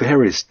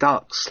 Various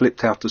ducks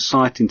slipped out of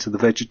sight into the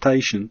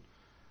vegetation,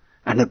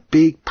 and a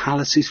big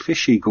Pallas's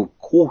fish eagle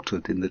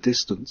quartered in the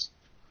distance.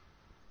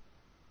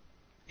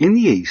 In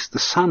the east the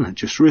sun had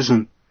just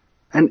risen,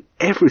 and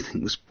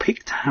everything was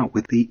picked out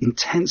with the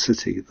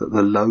intensity that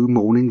the low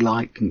morning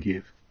light can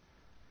give.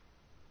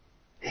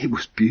 It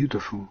was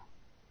beautiful,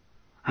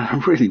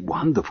 and a really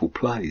wonderful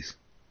place,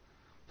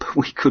 but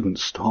we couldn't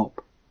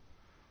stop.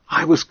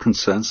 I was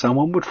concerned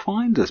someone would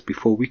find us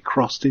before we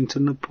crossed into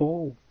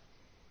Nepal.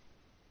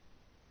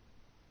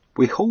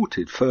 We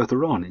halted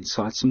further on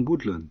inside some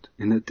woodland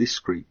in a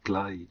discreet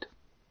glade.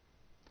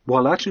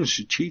 While Ajahn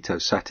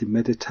Sucitto sat in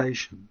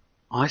meditation,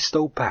 I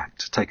stole back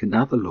to take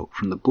another look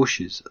from the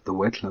bushes at the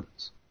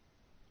wetlands.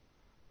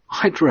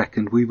 I'd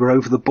reckoned we were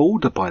over the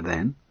border by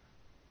then,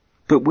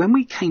 but when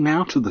we came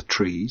out of the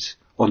trees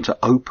onto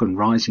open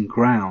rising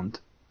ground,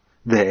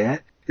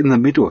 there, in the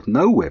middle of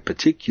nowhere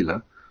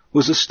particular,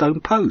 was a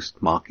stone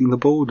post marking the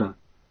border.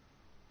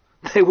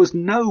 There was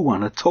no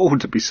one at all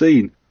to be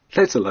seen,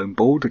 let alone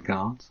border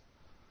guards.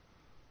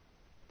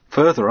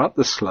 Further up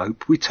the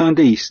slope we turned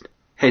east,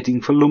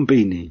 heading for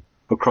Lumbini,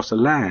 across a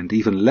land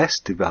even less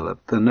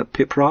developed than at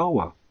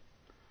Piprawa.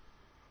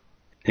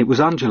 It was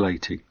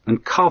undulating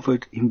and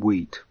covered in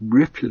wheat,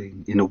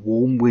 rippling in a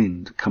warm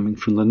wind coming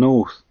from the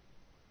north.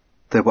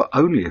 There were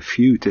only a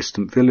few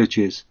distant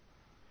villages.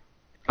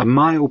 A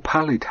male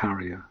pallid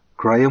harrier,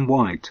 grey and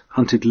white,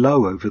 hunted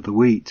low over the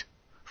wheat,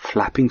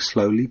 flapping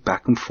slowly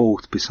back and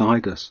forth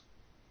beside us.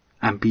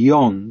 And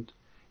beyond,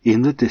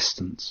 in the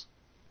distance,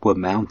 were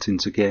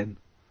mountains again.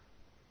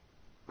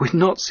 We'd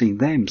not seen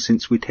them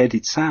since we'd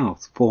headed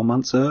south 4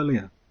 months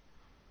earlier.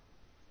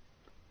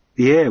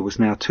 The air was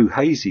now too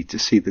hazy to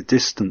see the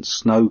distant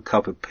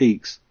snow-covered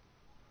peaks,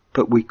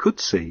 but we could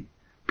see,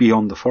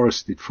 beyond the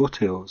forested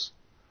foothills,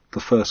 the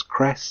first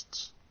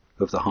crests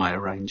of the higher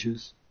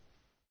ranges.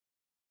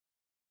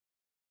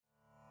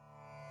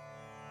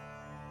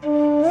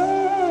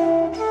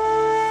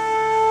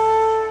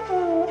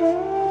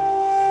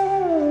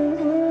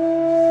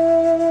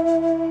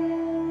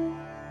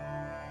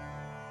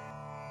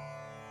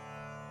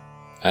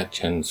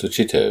 Ajahn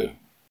Sucitto.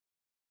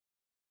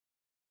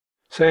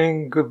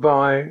 Saying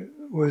goodbye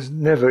was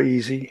never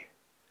easy,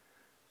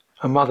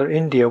 and Mother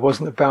India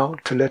wasn't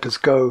about to let us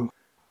go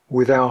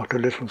without a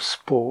little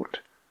sport,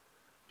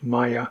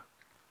 Maya,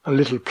 a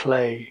little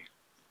play.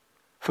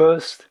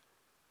 First,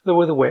 there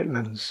were the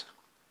wetlands.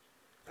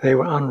 They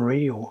were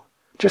unreal,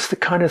 just the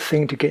kind of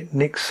thing to get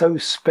Nick so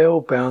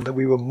spellbound that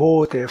we were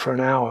moored there for an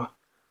hour.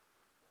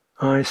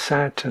 I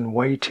sat and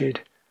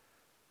waited,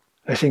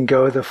 letting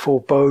go of the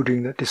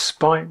foreboding that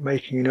despite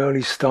making an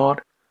early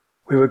start,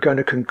 we were going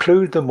to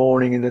conclude the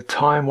morning in the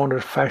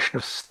time-honoured fashion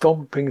of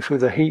stomping through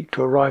the heat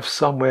to arrive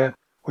somewhere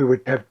we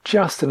would have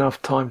just enough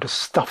time to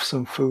stuff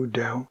some food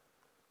down.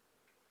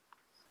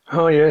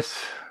 Ah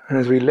yes, and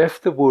as we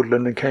left the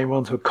woodland and came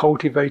onto a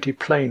cultivated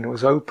plain that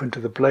was open to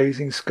the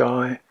blazing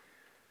sky,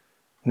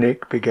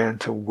 Nick began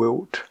to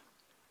wilt.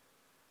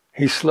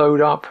 He slowed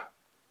up,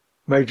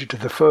 made it to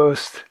the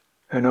first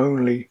and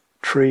only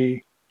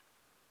tree,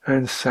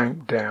 and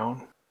sank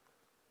down.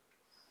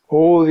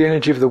 All the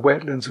energy of the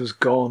wetlands was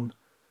gone.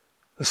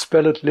 The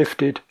spell had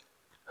lifted,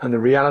 and the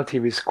reality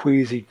of his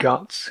queasy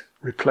guts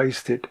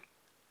replaced it.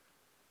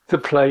 The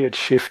play had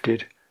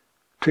shifted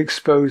to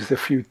expose the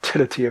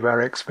futility of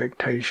our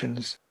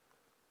expectations.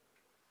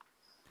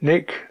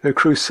 Nick, the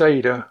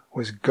crusader,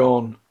 was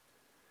gone.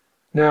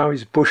 Now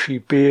his bushy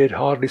beard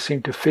hardly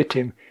seemed to fit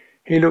him.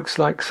 He looks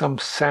like some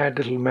sad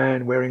little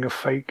man wearing a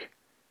fake.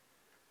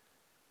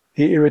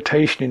 The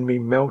irritation in me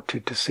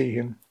melted to see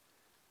him.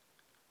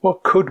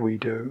 What could we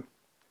do?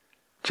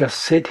 Just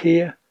sit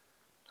here,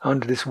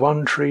 under this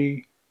one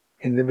tree,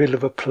 in the middle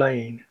of a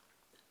plain,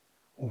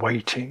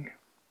 waiting.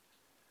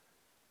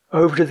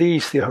 Over to the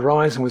east the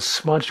horizon was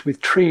smudged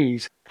with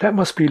trees. That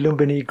must be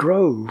Lumbini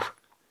Grove.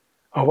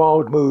 A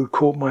wild mood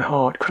caught my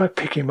heart. Could I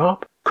pick him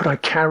up? Could I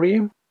carry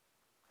him?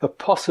 The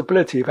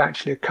possibility of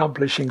actually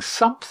accomplishing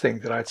something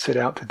that I'd set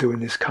out to do in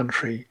this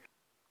country,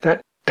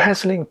 that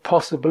dazzling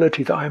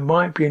possibility that I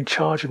might be in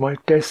charge of my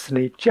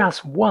destiny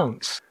just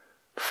once,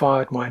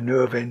 fired my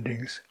nerve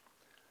endings.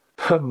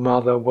 But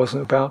Mother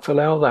wasn't about to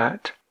allow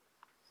that.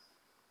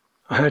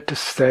 I had to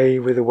stay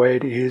with the way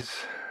it is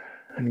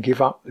and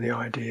give up the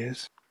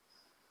ideas.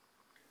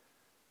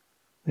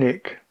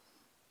 Nick,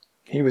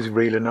 he was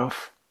real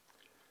enough.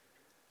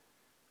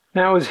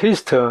 Now it was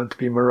his turn to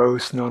be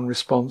morose and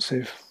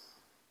unresponsive.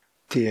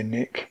 Dear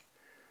Nick.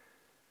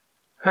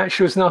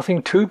 Actually, there was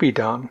nothing to be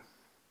done.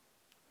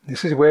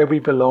 This is where we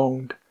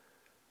belonged,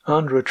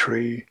 under a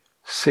tree,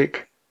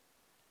 sick,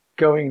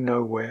 going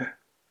nowhere,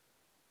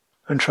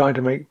 and trying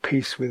to make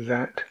peace with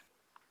that.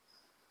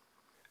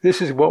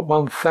 This is what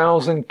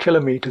 1,000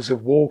 kilometers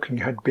of walking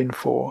had been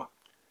for.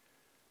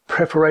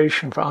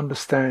 Preparation for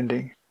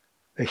understanding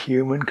the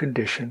human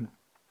condition.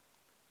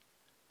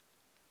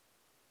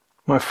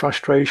 My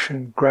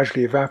frustration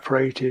gradually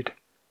evaporated,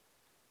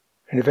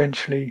 and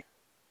eventually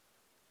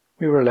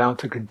we were allowed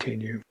to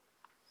continue.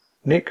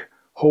 Nick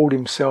hauled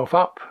himself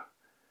up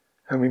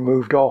and we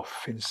moved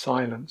off in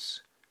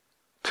silence,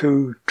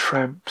 two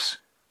tramps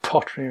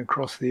tottering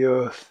across the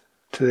earth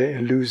to their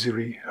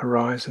illusory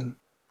horizon.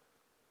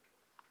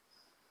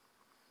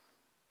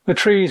 The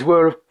trees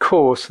were, of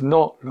course,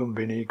 not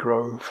Lumbini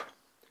Grove.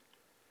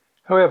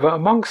 However,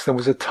 amongst them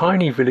was a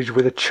tiny village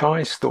with a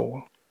chai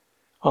stall.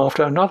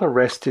 After another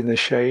rest in the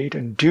shade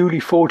and duly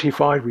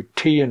fortified with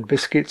tea and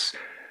biscuits,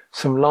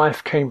 some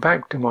life came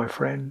back to my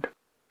friend.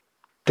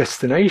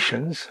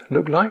 Destinations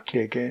looked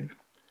likely again.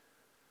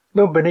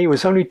 Lumbini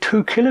was only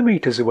 2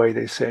 kilometres away,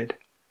 they said.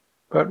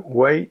 But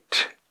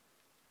wait,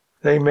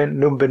 they meant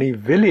Lumbini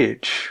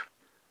Village,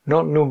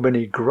 not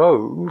Lumbini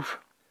Grove.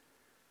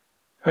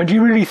 And do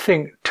you really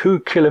think 2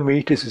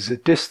 kilometres is a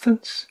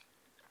distance?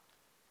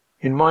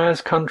 In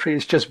Maya's country,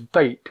 it's just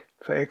bait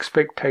for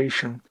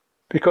expectation,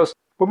 because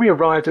when we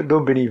arrived at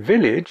Lumbini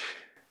Village,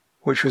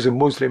 which was a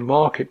Muslim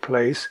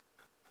marketplace,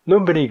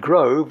 Lumbini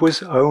Grove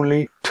was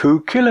only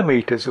 2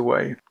 kilometres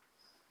away.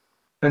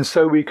 And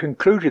so we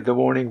concluded the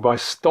morning by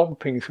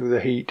stomping through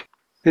the heat,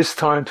 this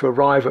time to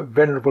arrive at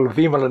Venerable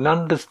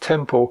Vimalananda's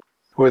temple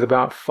with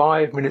about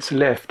 5 minutes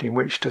left in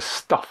which to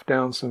stuff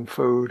down some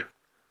food.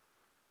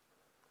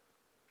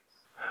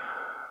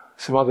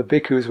 Some other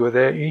bhikkhus were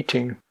there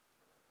eating.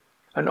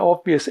 An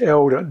obvious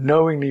elder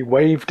knowingly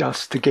waved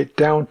us to get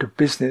down to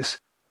business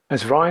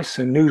as rice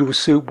and noodle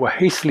soup were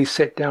hastily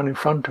set down in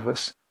front of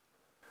us.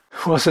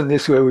 Wasn't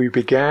this where we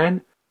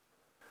began,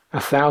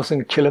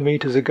 1,000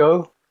 kilometres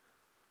ago?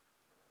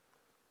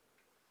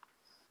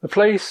 The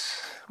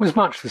place was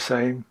much the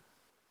same,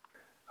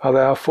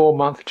 although our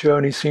 4-month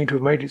journey seemed to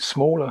have made it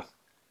smaller.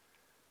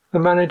 The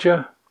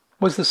manager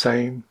was the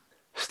same,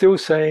 still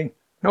saying,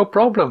 "No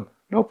problem,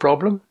 no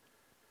problem,"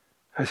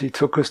 as he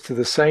took us to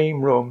the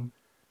same room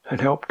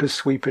and helped us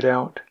sweep it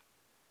out.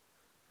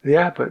 The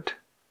abbot,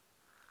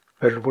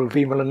 Venerable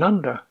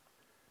Vimalananda,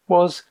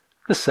 was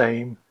the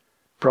same,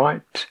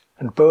 bright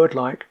and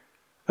bird-like,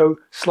 though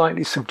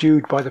slightly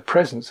subdued by the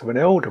presence of an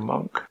elder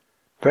monk,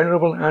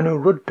 Venerable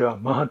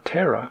Anuruddha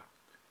Mahatera.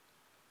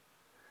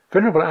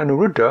 Venerable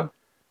Anuruddha,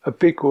 a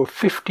bhikkhu of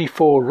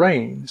 54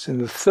 reigns and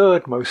the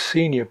third most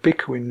senior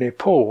bhikkhu in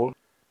Nepal,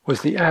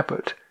 was the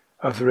abbot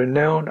of the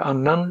renowned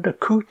Ananda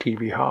Kuti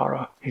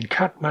Vihara in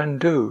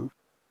Kathmandu.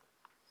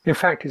 In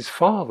fact, his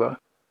father,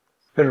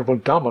 Venerable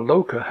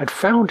Dhammaloka, had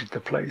founded the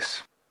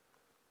place.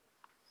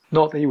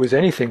 Not that he was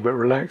anything but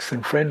relaxed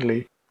and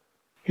friendly.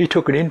 He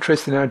took an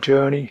interest in our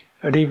journey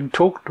and even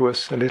talked to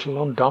us a little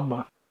on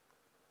Dhamma.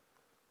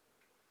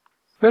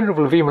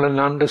 Venerable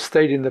Vimalananda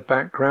stayed in the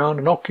background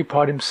and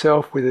occupied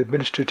himself with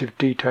administrative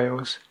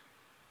details.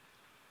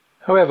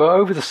 However,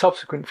 over the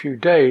subsequent few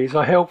days,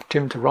 I helped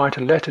him to write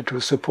a letter to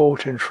a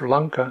supporter in Sri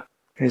Lanka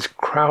in his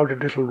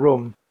crowded little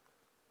room.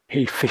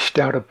 He fished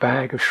out a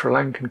bag of Sri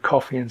Lankan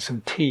coffee and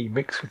some tea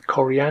mixed with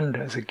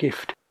coriander as a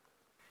gift.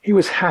 He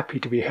was happy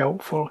to be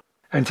helpful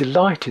and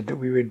delighted that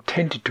we were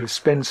intended to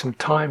spend some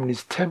time in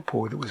his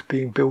temple that was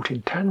being built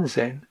in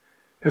Tanzen,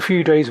 a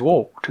few days'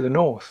 walk to the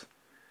north.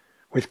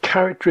 With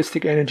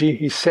characteristic energy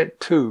he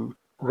set to,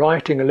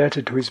 writing a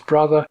letter to his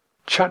brother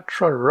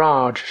Chhatra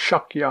Raj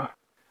Shakya,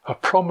 a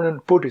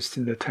prominent Buddhist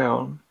in the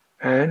town,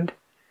 and,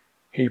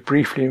 he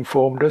briefly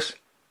informed us,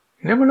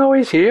 "You never know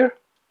he's here,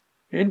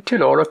 in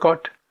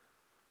Tilorakot."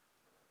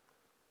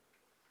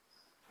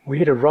 We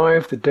had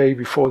arrived the day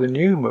before the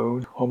new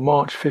moon on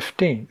March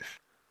 15th,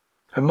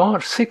 and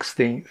March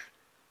 16th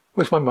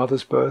was my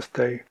mother's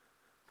birthday.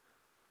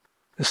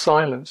 The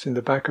silence in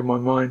the back of my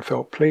mind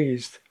felt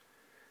pleased.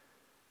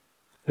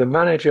 The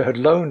manager had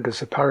loaned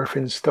us a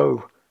paraffin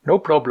stove. No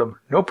problem,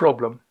 no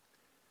problem.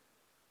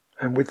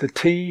 And with the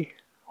tea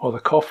or the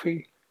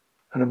coffee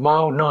and a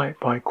mild night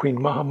by Queen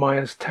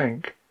Mahamaya's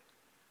tank,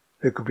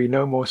 there could be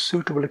no more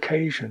suitable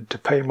occasion to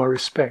pay my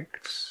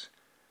respects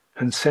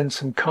and send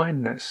some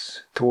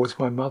kindness towards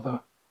my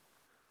mother.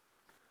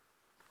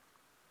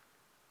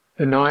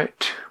 The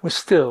night was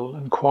still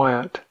and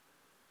quiet.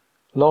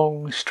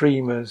 Long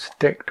streamers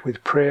decked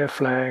with prayer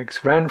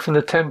flags ran from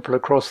the temple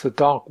across the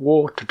dark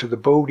water to the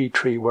Bodhi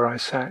tree where I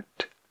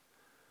sat.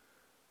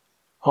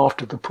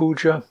 After the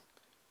puja,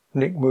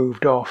 Nick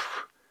moved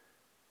off.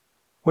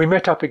 We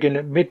met up again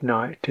at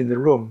midnight in the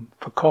room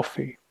for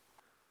coffee.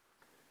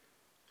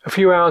 A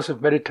few hours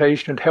of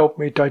meditation had helped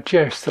me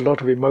digest a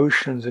lot of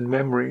emotions and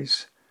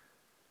memories.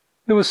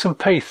 There was some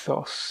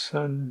pathos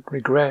and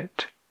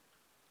regret.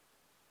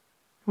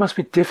 It must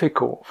be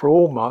difficult for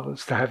all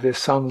mothers to have their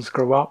sons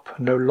grow up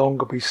and no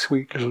longer be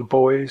sweet little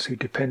boys who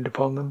depend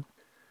upon them.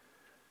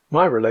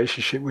 My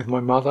relationship with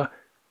my mother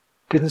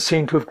didn't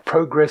seem to have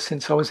progressed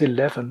since I was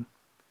 11.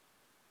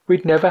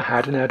 We'd never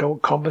had an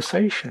adult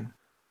conversation.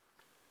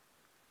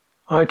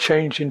 I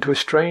changed into a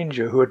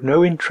stranger who had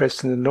no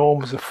interest in the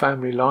norms of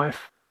family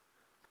life,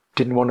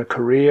 didn't want a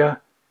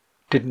career,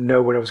 didn't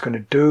know what I was going to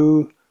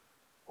do,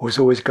 was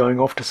always going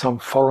off to some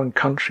foreign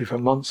country for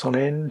months on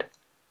end.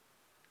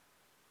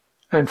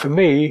 And for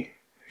me,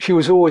 she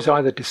was always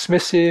either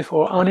dismissive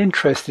or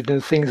uninterested in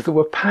the things that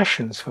were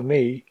passions for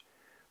me,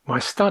 my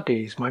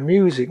studies, my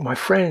music, my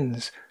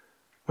friends,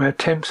 my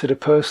attempts at a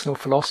personal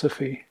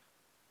philosophy.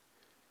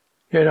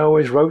 Yet I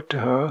always wrote to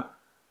her,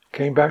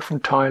 came back from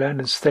Thailand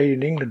and stayed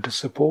in England to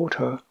support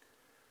her.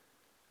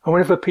 And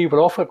whenever people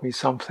offered me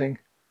something,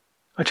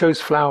 I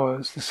chose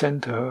flowers to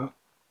send to her.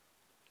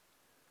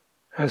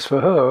 As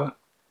for her,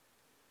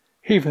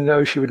 even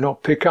though she would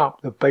not pick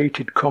up the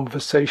baited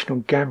conversational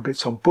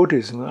gambits on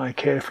Buddhism that I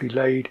carefully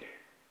laid,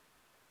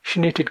 she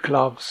knitted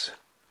gloves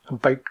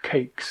and baked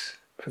cakes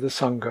for the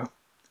Sangha.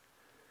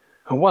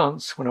 And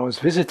once, when I was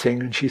visiting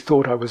and she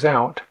thought I was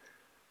out,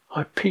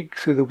 I peeked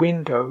through the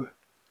window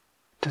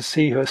to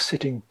see her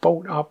sitting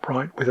bolt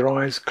upright with her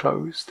eyes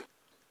closed,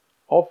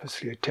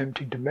 obviously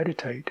attempting to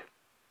meditate.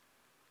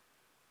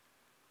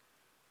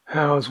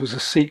 Ours was a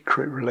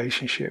secret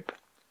relationship.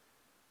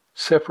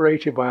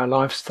 Separated by our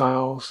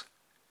lifestyles,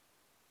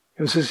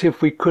 it was as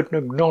if we couldn't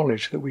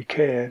acknowledge that we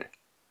cared,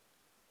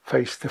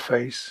 face to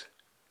face.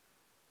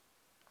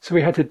 So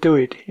we had to do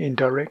it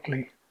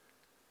indirectly.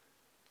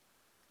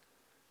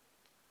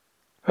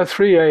 At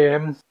 3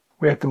 a.m,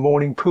 we had the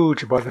morning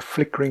puja by the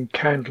flickering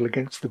candle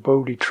against the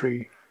Bodhi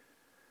tree.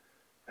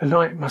 The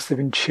night must have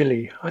been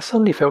chilly. I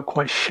suddenly felt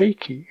quite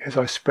shaky as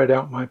I spread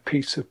out my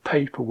piece of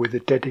paper with the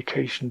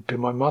dedication to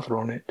my mother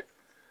on it.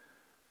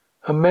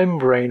 A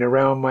membrane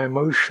around my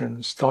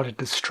emotions started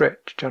to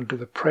stretch under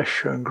the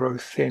pressure and grow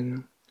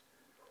thin.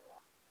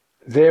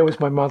 There was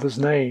my mother's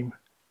name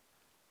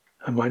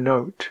and my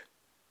note.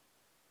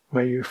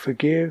 May you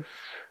forgive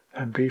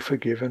and be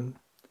forgiven.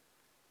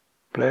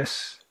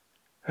 Bless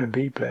and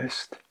be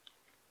blessed.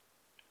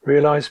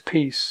 Realize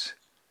peace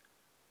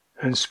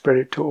and spread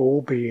it to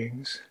all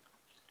beings.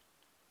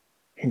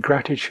 In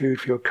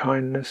gratitude for your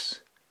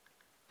kindness,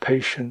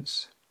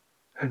 patience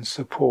and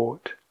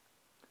support.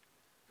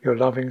 Your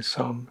loving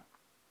son.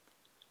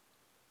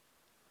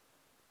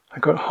 I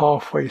got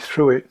halfway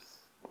through it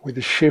with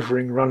the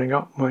shivering running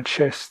up my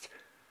chest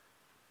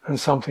and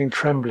something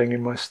trembling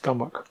in my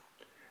stomach.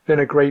 Then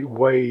a great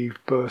wave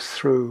burst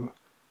through,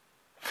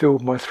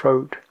 filled my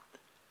throat,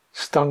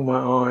 stung my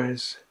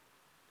eyes,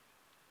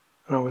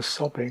 and I was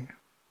sobbing.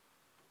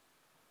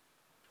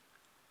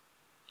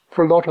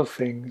 For a lot of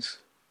things.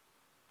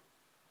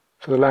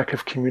 For the lack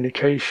of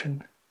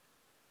communication,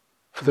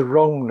 for the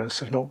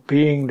wrongness of not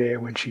being there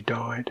when she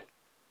died,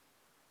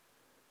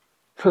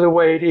 for the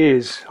way it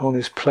is on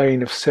this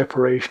plane of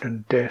separation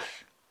and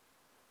death,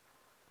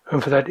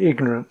 and for that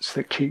ignorance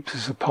that keeps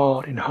us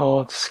apart in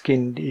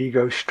hard-skinned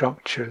ego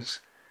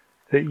structures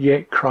that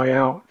yet cry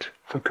out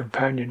for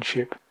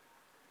companionship.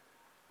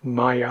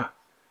 Maya.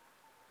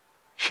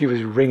 She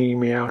was wringing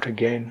me out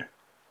again,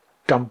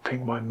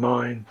 dumping my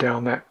mind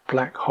down that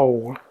black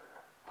hole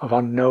of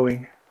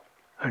unknowing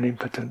and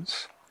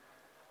impotence.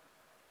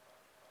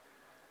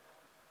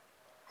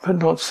 But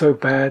not so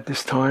bad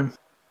this time.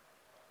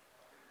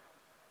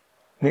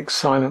 Nick's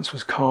silence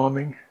was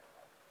calming.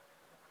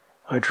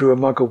 I drew a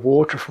mug of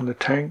water from the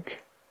tank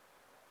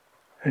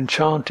and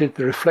chanted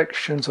the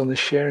reflections on the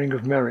sharing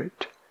of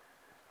merit.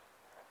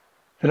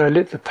 Then I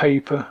lit the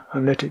paper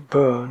and let it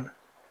burn,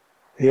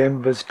 the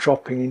embers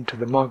dropping into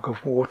the mug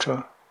of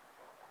water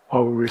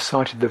while we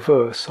recited the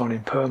verse on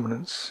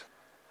impermanence.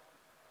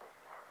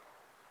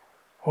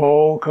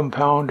 All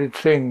compounded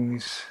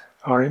things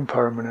are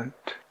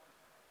impermanent,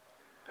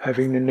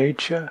 having the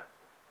nature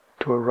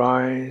to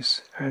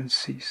arise and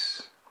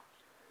cease.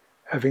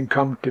 Having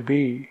come to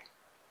be,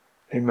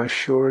 they must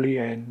surely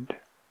end,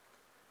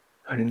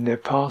 and in their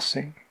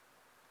passing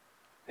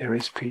there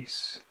is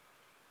peace.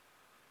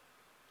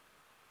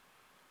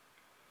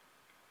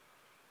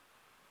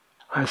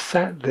 I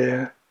sat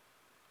there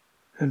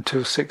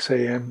until 6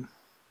 a.m.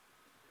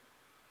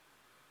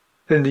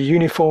 Then the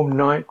uniform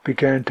night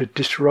began to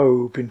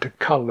disrobe into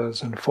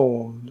colours and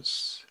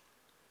forms.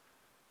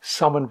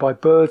 Summoned by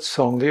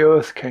birdsong, the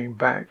earth came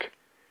back,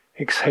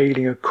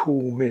 exhaling a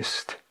cool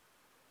mist.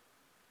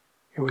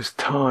 It was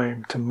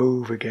time to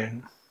move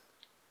again.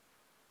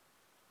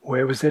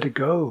 Where was there to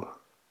go?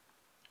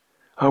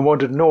 I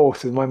wandered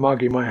north with my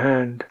mug in my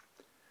hand.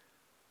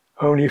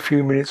 Only a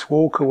few minutes'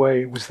 walk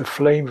away was the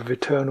flame of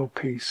eternal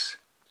peace,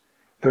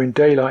 though in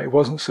daylight it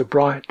wasn't so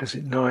bright as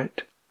at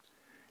night.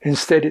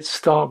 Instead, its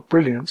stark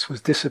brilliance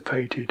was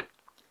dissipated.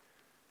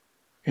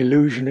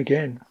 Illusion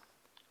again.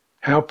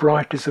 How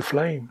bright is the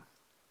flame?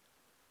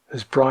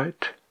 As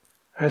bright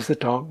as the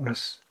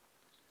darkness.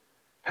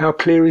 How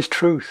clear is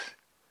truth?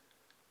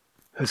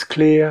 As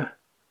clear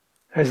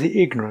as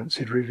the ignorance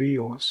it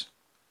reveals.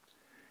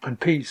 And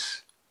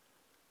peace,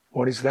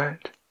 what is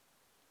that?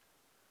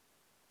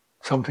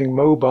 Something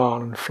mobile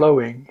and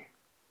flowing,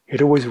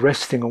 yet always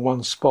resting on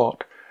one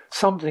spot.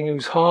 Something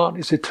whose heart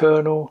is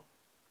eternal,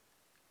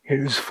 yet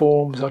whose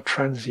forms are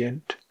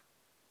transient.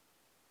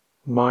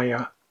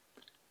 Maya,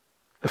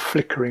 the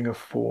flickering of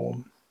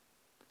form.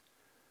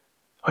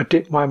 I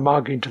dipped my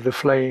mug into the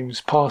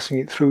flames, passing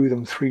it through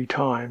them 3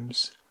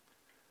 times.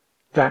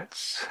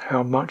 That's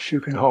how much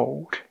you can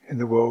hold in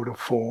the world of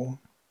form.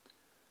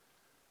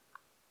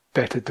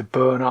 Better to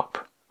burn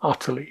up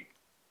utterly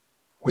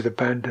with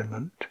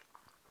abandonment.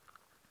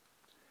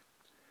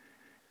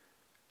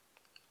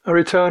 I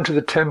returned to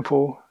the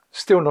temple,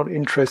 still not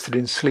interested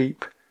in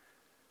sleep,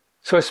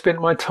 so I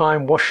spent my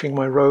time washing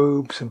my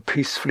robes and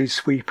peacefully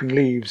sweeping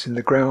leaves in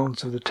the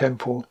grounds of the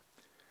temple.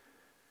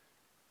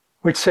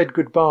 We'd said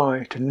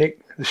goodbye to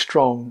Nick the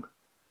Strong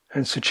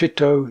and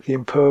Suchito the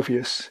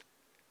Impervious,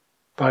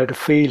 but I had a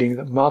feeling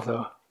that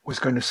Mother was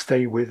going to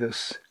stay with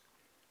us.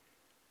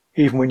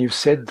 Even when you've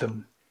said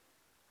them,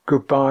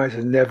 goodbyes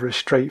are never as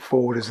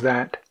straightforward as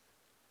that.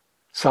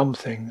 Some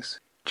things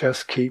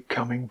just keep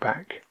coming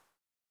back.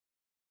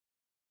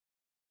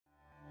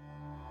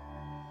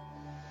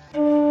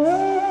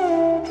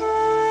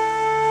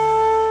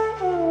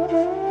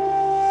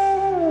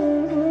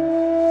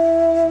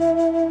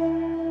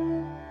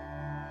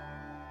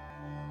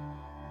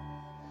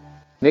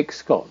 Nick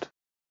Scott.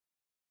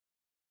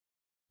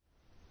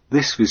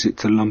 This visit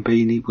to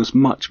Lumbini was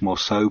much more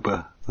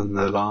sober than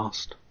the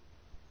last.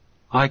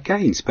 I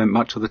again spent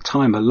much of the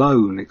time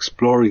alone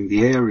exploring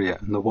the area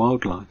and the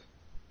wildlife.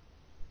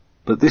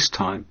 But this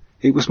time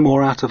it was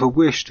more out of a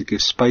wish to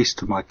give space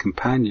to my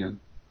companion,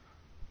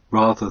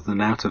 rather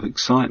than out of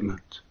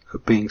excitement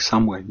at being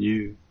somewhere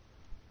new.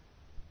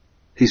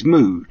 His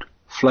mood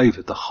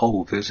flavoured the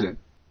whole visit.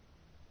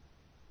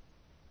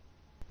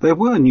 There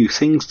were new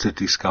things to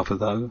discover,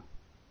 though,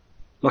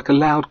 like a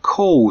loud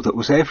call that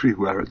was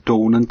everywhere at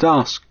dawn and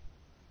dusk.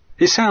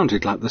 It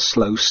sounded like the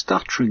slow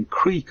stuttering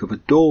creak of a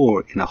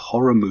door in a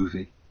horror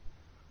movie.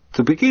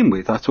 To begin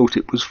with, I thought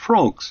it was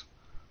frogs,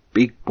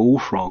 big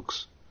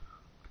bullfrogs,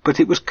 but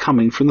it was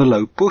coming from the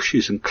low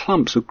bushes and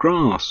clumps of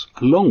grass,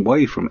 a long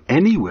way from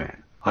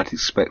anywhere I'd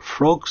expect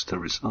frogs to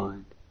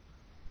reside.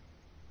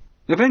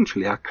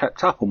 Eventually I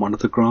crept up on one of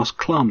the grass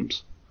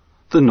clumps.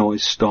 The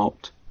noise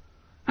stopped,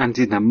 and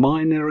in a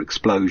minor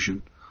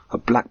explosion, a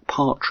black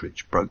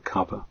partridge broke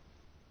cover.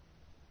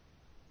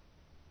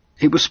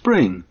 It was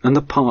spring, and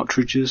the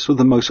partridges were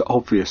the most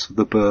obvious of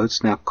the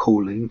birds now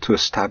calling to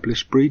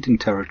establish breeding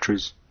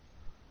territories.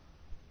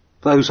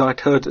 Those I'd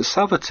heard at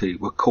Savaty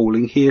were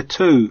calling here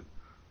too,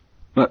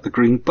 like the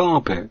green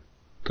barbet,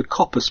 the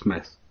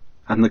coppersmith,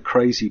 and the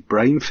crazy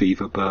brain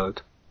fever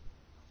bird,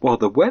 while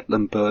the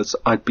wetland birds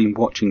I'd been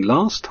watching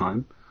last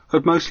time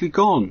had mostly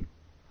gone,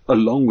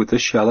 along with the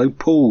shallow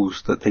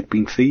pools that they'd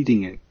been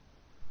feeding in.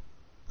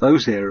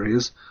 Those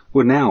areas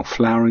were now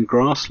flowering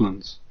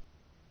grasslands.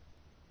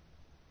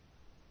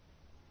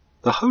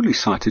 The holy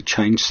site had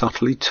changed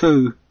subtly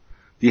too.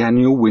 The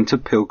annual winter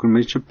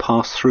pilgrimage had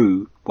passed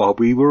through while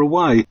we were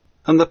away,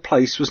 and the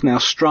place was now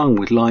strung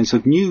with lines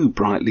of new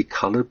brightly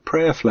coloured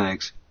prayer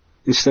flags,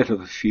 instead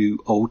of a few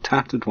old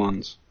tattered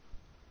ones.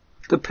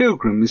 The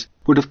pilgrims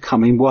would have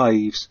come in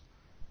waves,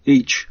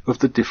 each of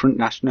the different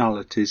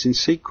nationalities in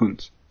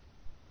sequence.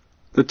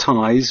 The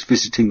Thais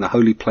visiting the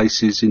holy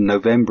places in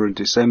November and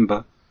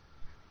December,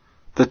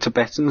 the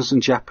Tibetans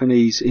and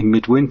Japanese in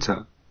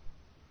midwinter,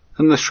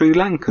 and the Sri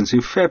Lankans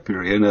in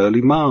February and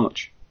early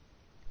March,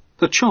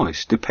 the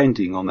choice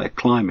depending on their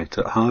climate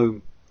at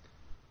home.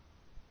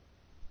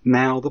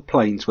 Now the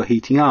plains were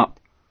heating up,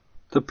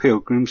 the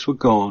pilgrims were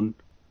gone,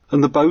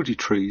 and the Bodhi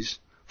trees,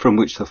 from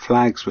which the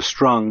flags were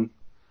strung,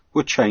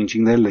 were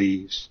changing their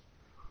leaves,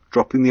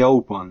 dropping the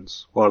old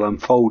ones while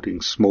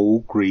unfolding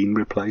small green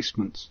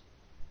replacements.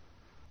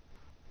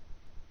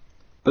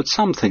 But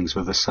some things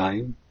were the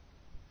same.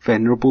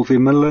 Venerable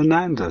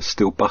Vimalananda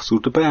still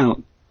bustled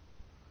about.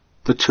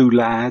 The two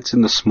lads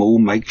in the small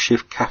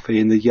makeshift cafe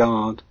in the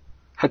yard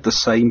had the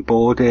same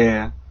bored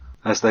air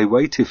as they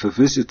waited for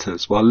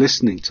visitors while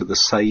listening to the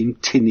same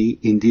tinny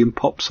Indian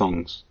pop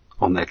songs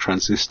on their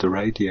transistor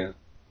radio.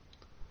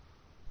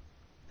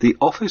 The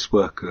office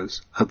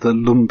workers at the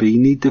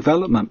Lumbini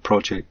Development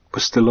Project were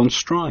still on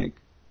strike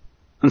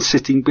and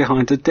sitting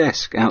behind a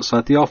desk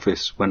outside the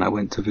office when I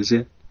went to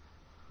visit.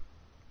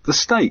 The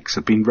stakes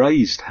had been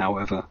raised,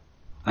 however,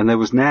 and there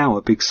was now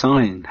a big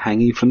sign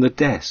hanging from the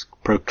desk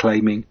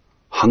proclaiming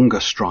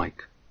hunger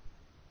strike.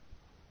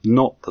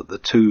 Not that the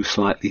two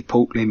slightly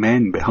portly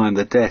men behind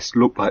the desk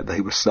looked like they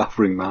were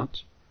suffering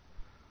much.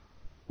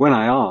 When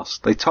I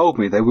asked, they told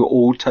me they were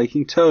all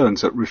taking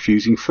turns at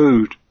refusing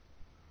food.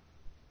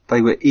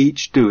 They were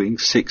each doing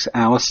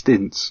 6-hour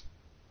stints.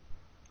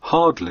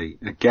 Hardly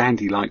a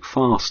Gandhi-like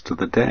fast to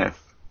the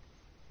death.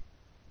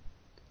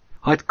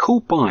 I'd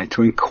called by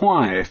to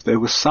inquire if there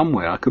was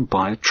somewhere I could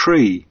buy a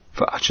tree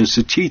for Ajahn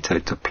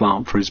Sucitto to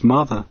plant for his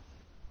mother.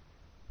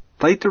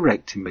 They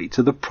directed me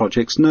to the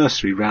project's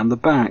nursery round the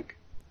back.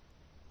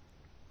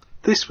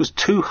 This was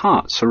 2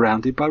 huts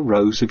surrounded by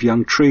rows of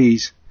young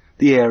trees,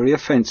 the area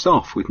fenced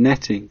off with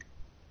netting.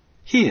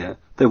 Here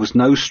there was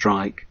no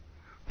strike,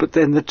 but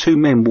then the 2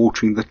 men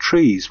watering the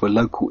trees were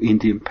local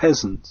Indian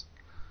peasants,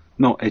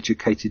 not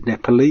educated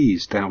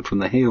Nepalese down from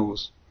the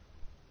hills.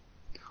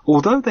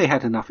 Although they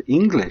had enough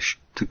English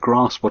to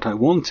grasp what I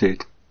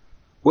wanted,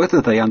 whether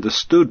they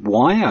understood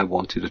why I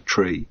wanted a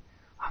tree,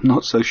 I'm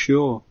not so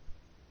sure.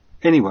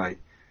 Anyway,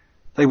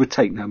 they would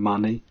take no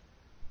money,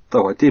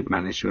 though I did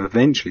manage to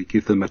eventually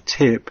give them a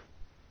tip,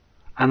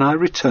 and I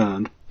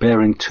returned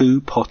bearing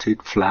 2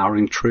 potted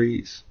flowering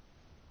trees.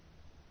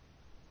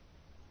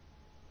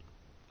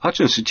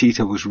 Ajahn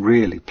Sucitto was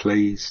really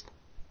pleased.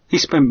 He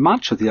spent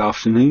much of the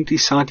afternoon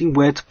deciding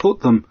where to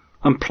put them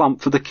and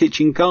plumped for the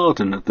kitchen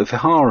garden of the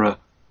vihara,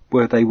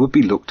 where they would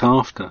be looked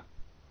after.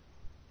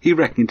 He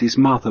reckoned his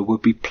mother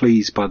would be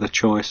pleased by the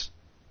choice,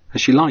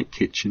 as she liked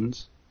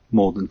kitchens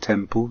more than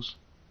temples.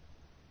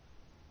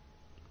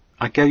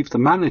 I gave the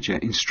manager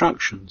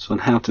instructions on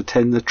how to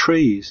tend the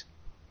trees,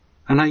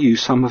 and I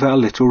used some of our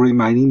little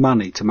remaining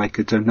money to make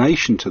a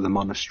donation to the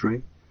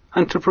monastery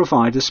and to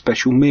provide a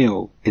special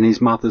meal in his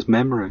mother's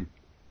memory.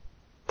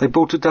 They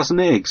bought a dozen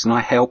eggs and I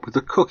helped with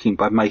the cooking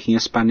by making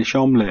a Spanish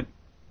omelette.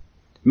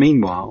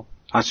 Meanwhile,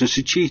 Ajahn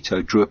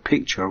Sucitto drew a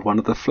picture of one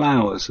of the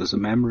flowers as a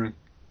memory.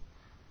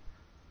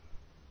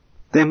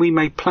 Then we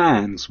made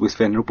plans with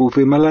Venerable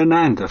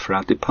Vimalananda for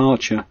our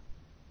departure.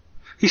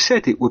 He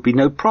said it would be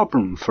no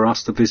problem for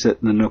us to visit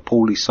the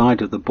Nepali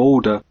side of the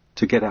border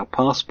to get our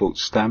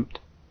passports stamped.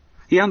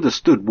 He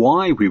understood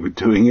why we were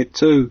doing it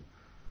too,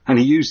 and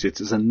he used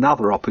it as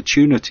another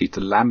opportunity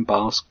to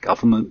lambast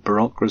government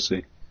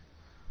bureaucracy.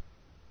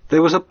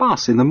 There was a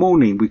bus in the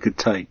morning we could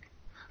take,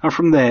 and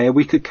from there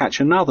we could catch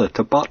another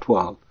to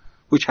Butwal,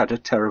 which had a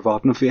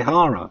Theravada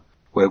vihara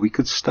where we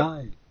could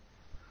stay.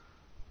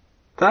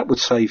 That would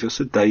save us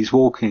a day's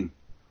walking,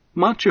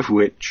 much of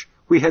which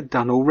we had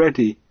done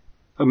already,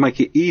 and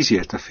make it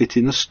easier to fit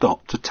in a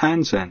stop to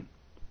Tansen.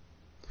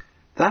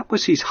 That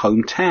was his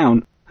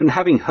hometown, and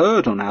having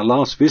heard on our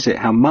last visit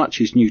how much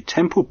his new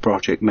temple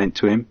project meant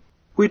to him,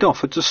 we'd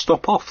offered to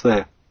stop off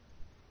there.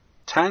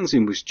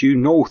 Tansen was due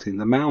north in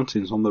the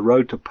mountains on the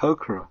road to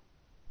Pokhara.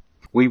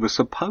 We were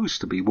supposed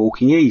to be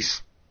walking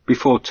east,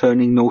 before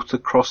turning north to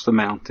cross the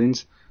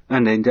mountains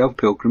and end our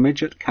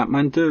pilgrimage at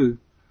Kathmandu.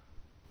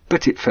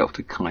 But it felt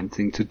a kind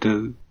thing to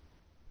do.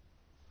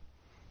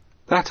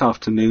 That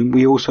afternoon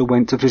we also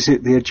went to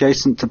visit the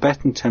adjacent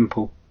Tibetan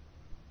temple.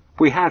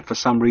 We had for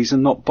some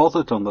reason not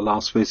bothered on the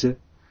last visit,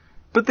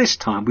 but this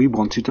time we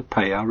wanted to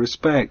pay our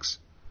respects.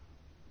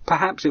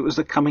 Perhaps it was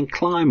the coming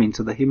climb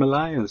into the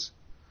Himalayas.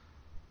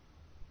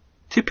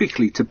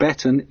 Typically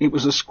Tibetan, it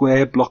was a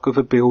square block of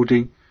a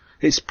building,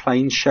 its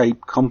plain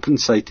shape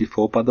compensated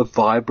for by the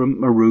vibrant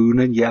maroon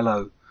and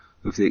yellow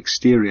of the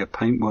exterior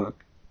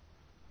paintwork.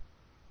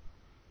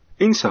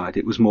 Inside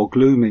it was more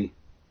gloomy,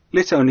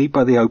 lit only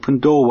by the open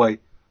doorway,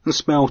 and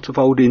smelt of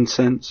old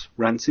incense,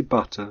 rancid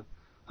butter,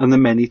 and the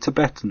many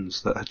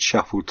Tibetans that had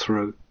shuffled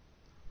through.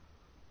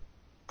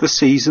 The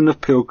season of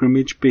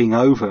pilgrimage being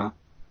over,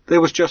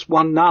 there was just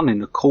one nun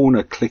in a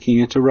corner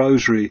clicking at a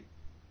rosary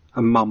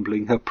and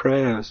mumbling her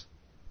prayers.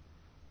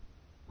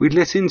 We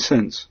lit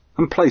incense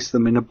and placed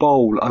them in a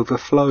bowl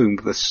overflowing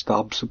with the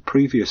stubs of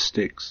previous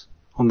sticks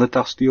on the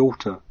dusty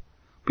altar,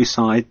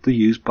 beside the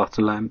used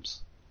butter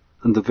lamps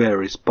and the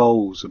various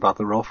bowls of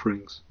other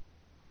offerings.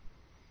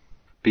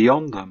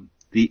 Beyond them,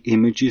 the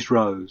images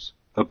rose,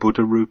 a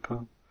Buddha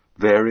Rupa,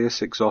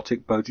 various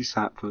exotic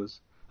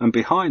bodhisattvas, and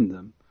behind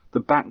them, the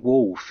back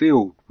wall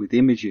filled with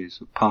images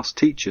of past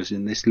teachers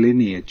in this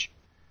lineage,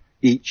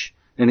 each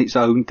in its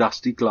own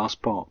dusty glass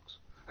box,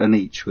 and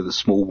each with a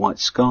small white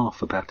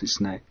scarf about its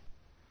neck.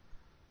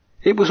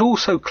 It was all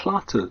so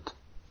cluttered,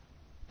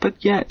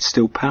 but yet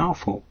still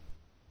powerful.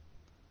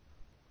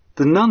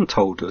 The nun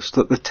told us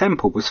that the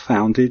temple was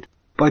founded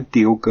by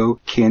Dilgo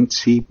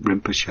Khyentse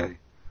Rinpoche,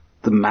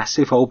 the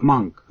massive old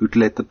monk who'd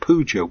led the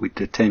puja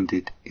we'd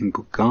attended in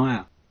Bodh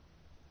Gaya.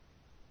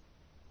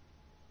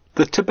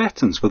 The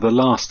Tibetans were the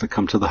last to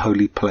come to the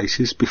holy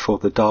places before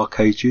the dark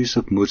ages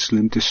of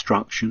Muslim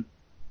destruction,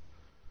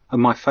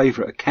 and my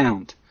favourite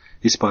account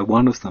is by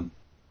one of them.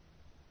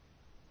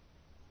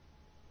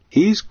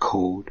 He is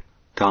called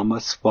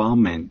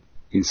Dharmasvamin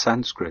in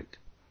Sanskrit,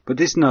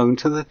 but is known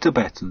to the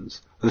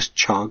Tibetans as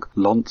Chög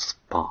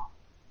Löntspa,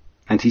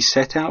 and he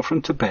set out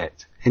from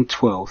Tibet in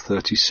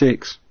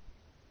 1236.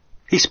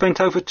 He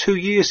spent over 2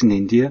 years in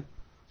India,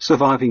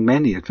 surviving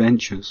many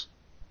adventures.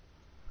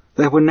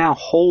 There were now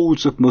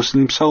hordes of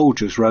Muslim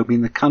soldiers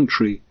roaming the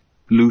country,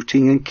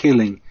 looting and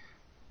killing,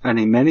 and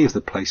in many of the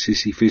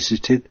places he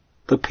visited,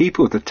 the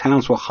people of the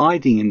towns were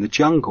hiding in the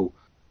jungle,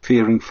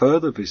 fearing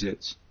further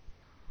visits.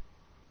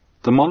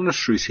 The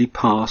monasteries he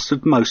passed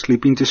had mostly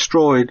been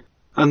destroyed,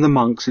 and the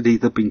monks had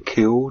either been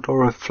killed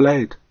or had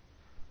fled.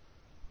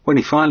 When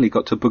he finally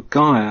got to Bodh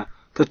Gaya,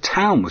 the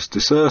town was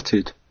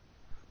deserted,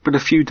 but a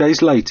few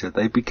days later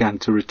they began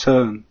to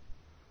return.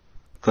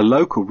 The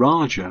local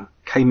Raja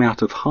came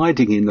out of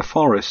hiding in the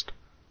forest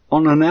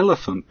on an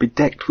elephant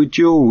bedecked with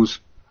jewels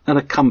and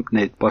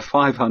accompanied by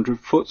 500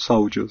 foot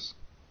soldiers.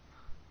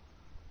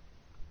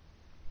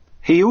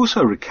 He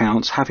also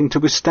recounts having to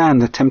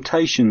withstand the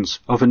temptations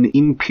of an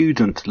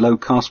impudent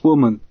low-caste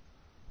woman,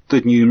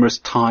 the numerous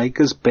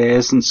tigers,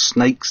 bears and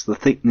snakes the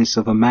thickness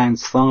of a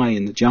man's thigh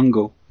in the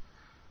jungle,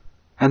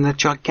 and the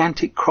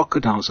gigantic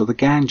crocodiles of the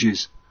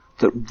Ganges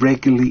that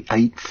regularly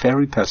ate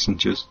ferry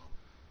passengers.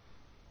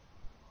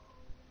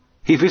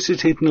 He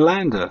visited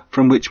Nalanda,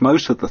 from which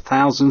most of the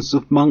thousands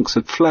of monks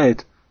had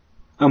fled,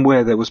 and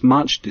where there was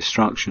much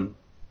destruction.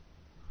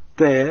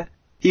 There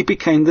he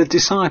became the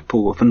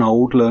disciple of an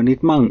old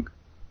learned monk,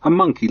 a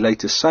monk he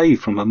later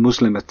saved from a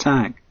Muslim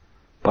attack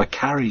by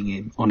carrying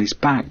him on his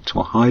back to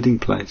a hiding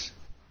place.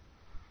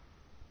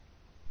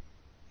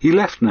 He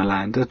left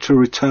Nalanda to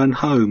return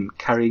home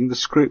carrying the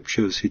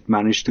scriptures he'd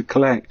managed to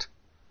collect.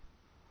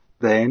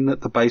 Then,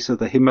 at the base of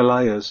the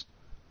Himalayas,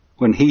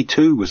 when he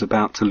too was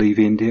about to leave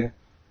India,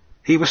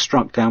 he was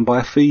struck down by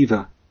a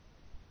fever.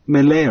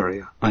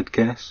 Malaria, I'd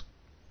guess.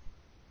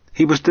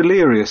 He was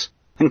delirious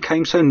and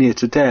came so near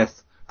to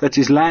death that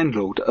his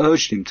landlord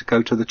urged him to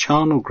go to the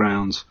charnel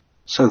grounds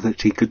so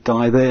that he could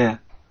die there.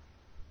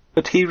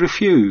 But he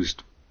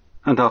refused,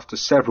 and after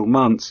several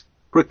months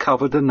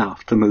recovered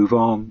enough to move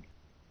on.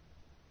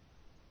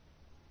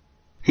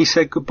 He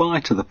said goodbye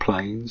to the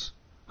plains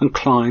and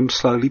climbed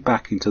slowly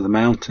back into the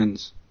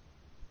mountains.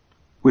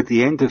 With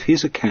the end of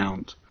his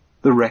account,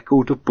 the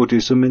record of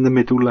Buddhism in the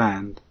Middle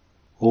Land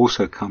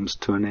also comes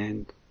to an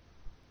end.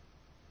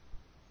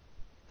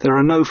 There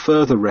are no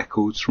further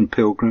records from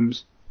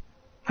pilgrims,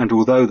 and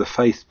although the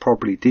faith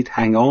probably did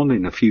hang on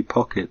in a few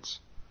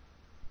pockets,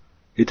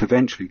 it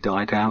eventually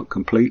died out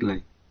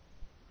completely.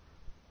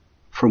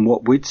 From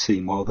what we'd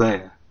seen while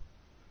there,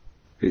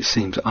 it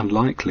seems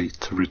unlikely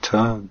to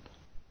return.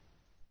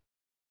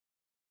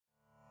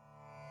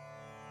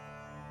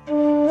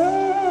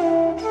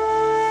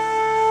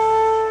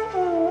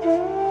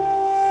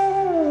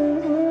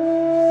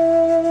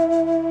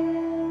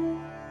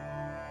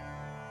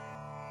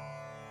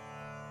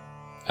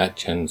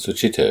 Achan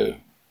Suchito.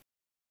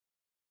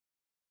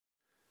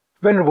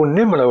 Venerable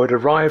Nimalo had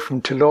arrived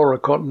from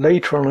Tilorokot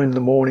later on in the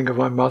morning of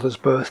my mother's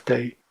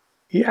birthday.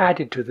 He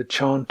added to the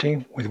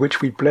chanting with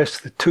which we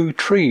blessed the 2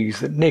 trees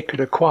that Nick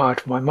had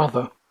acquired for my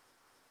mother.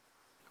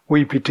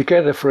 We'd be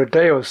together for a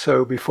day or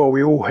so before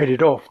we all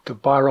headed off to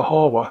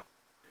Bhairahawa.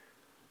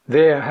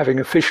 There, having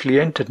officially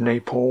entered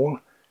Nepal,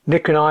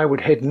 Nick and I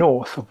would head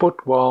north for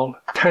Butwal,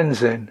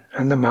 Tansen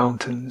and the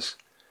mountains.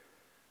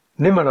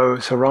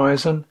 Nimalo's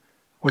horizon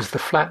was the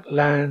flat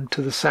land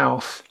to the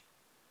south.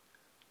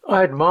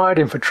 I admired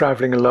him for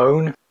travelling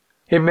alone.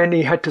 It meant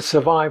he had to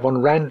survive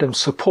on random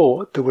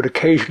support that would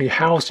occasionally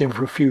house him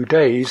for a few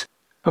days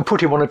and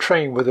put him on a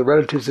train with a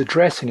relative's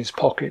address in his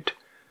pocket,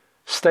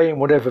 stay in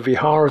whatever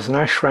viharas and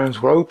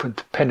ashrams were open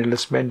to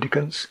penniless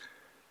mendicants,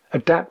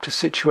 adapt to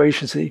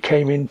situations that he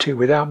came into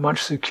without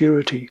much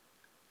security.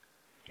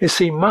 It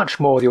seemed much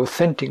more the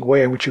authentic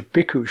way in which a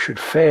bhikkhu should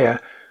fare,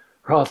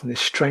 rather than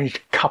this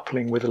strange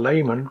coupling with a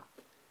layman.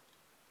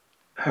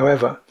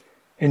 However,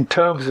 in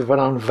terms of an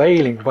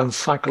unveiling of one's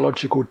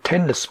psychological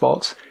tender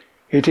spots,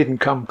 it didn't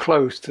come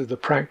close to the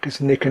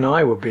practice Nick and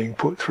I were being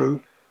put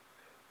through.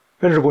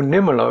 Venerable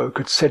Nimalo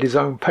could set his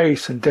own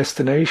pace and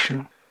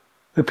destination.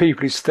 The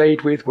people he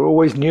stayed with were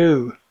always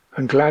new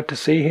and glad to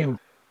see him.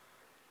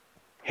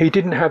 He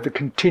didn't have the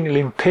continual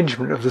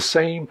impingement of the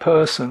same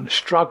person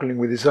struggling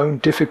with his own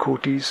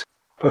difficulties,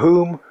 for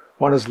whom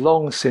one has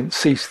long since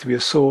ceased to be a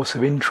source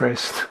of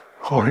interest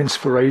or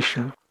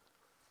inspiration.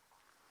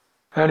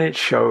 And it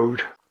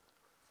showed.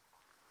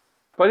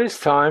 By this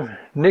time,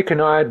 Nick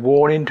and I had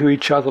worn into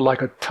each other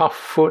like a tough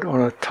foot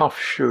on a tough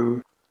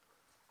shoe.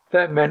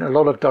 That meant a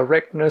lot of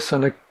directness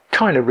and a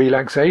kind of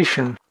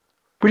relaxation.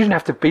 We didn't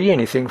have to be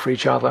anything for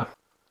each other.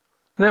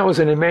 And that was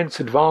an immense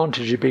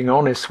advantage of being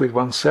honest with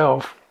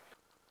oneself.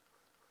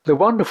 The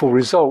wonderful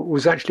result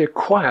was actually a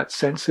quiet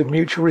sense of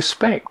mutual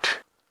respect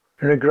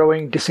and a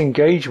growing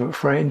disengagement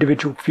from our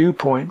individual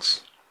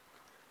viewpoints.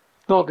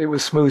 Not that it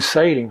was smooth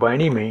sailing by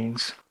any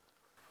means.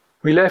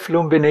 We left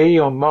Lumbini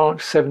on March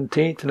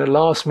 17th in a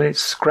last-minute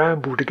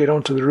scramble to get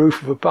onto the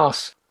roof of a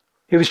bus.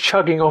 It was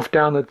chugging off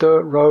down the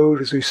dirt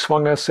road as we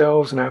swung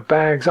ourselves and our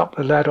bags up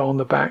the ladder on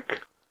the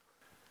back.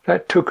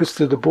 That took us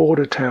to the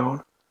border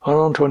town and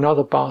onto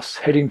another bus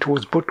heading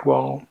towards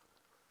Butwal.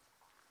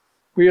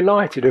 We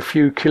alighted a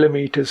few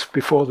kilometres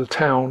before the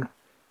town.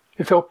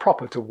 It felt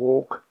proper to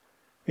walk,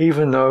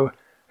 even though,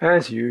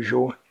 as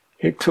usual,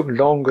 it took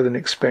longer than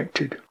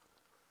expected.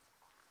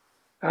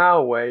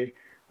 Our way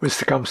was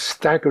to come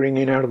staggering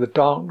in out of the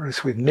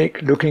darkness with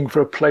Nick looking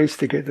for a place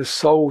to get the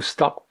sole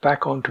stuck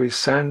back onto his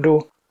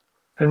sandal,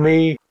 and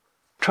me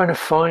trying to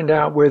find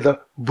out where the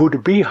Buddha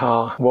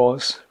Bihar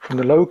was from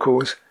the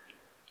locals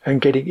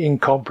and getting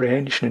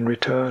incomprehension in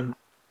return.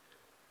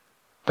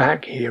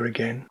 Back here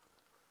again.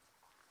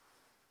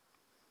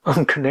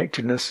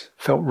 Unconnectedness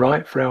felt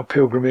right for our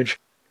pilgrimage.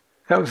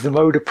 That was the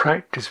mode of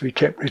practice we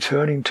kept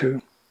returning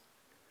to.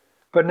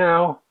 But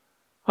now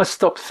I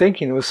stopped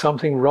thinking there was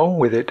something wrong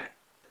with it.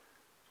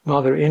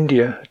 Mother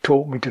India had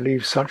taught me to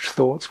leave such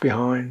thoughts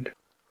behind.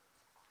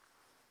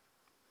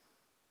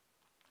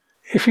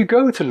 If you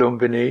go to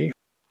Lumbini,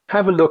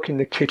 have a look in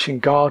the kitchen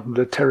garden of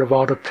the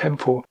Theravada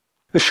temple.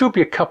 There should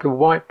be a couple of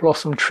white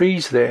blossom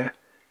trees there,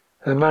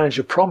 and the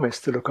manager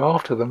promised to look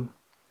after them.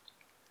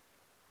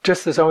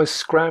 Just as I was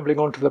scrambling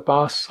onto the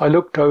bus, I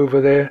looked over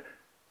there,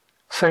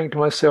 saying to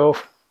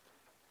myself,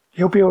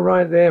 "You'll be all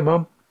right there,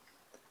 Mum."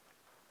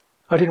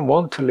 I didn't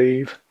want to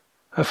leave.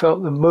 I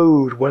felt the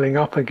mood welling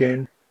up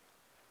again.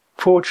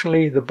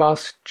 Fortunately, the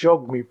bus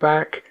jogged me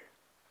back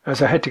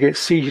as I had to get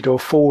seated or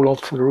fall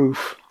off the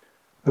roof.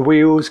 The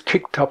wheels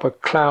kicked up a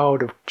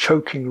cloud of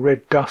choking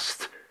red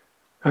dust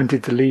and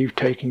did the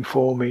leave-taking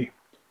for me.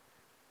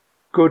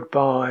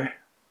 Goodbye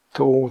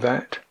to all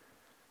that.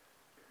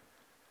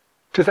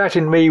 to that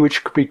in me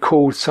which could be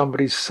called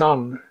somebody's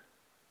son,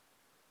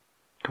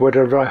 to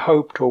whatever I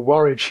hoped or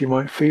worried she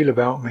might feel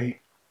about me,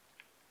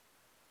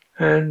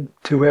 and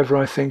to whoever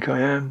I think I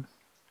am,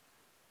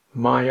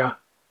 Maya,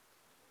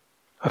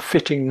 a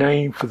fitting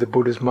name for the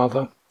Buddha's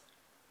mother.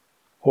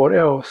 What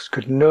else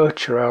could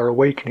nurture our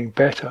awakening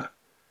better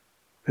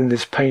than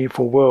this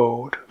painful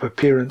world of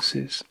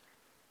appearances,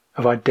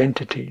 of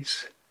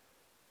identities,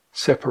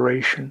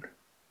 separation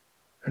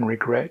and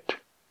regret?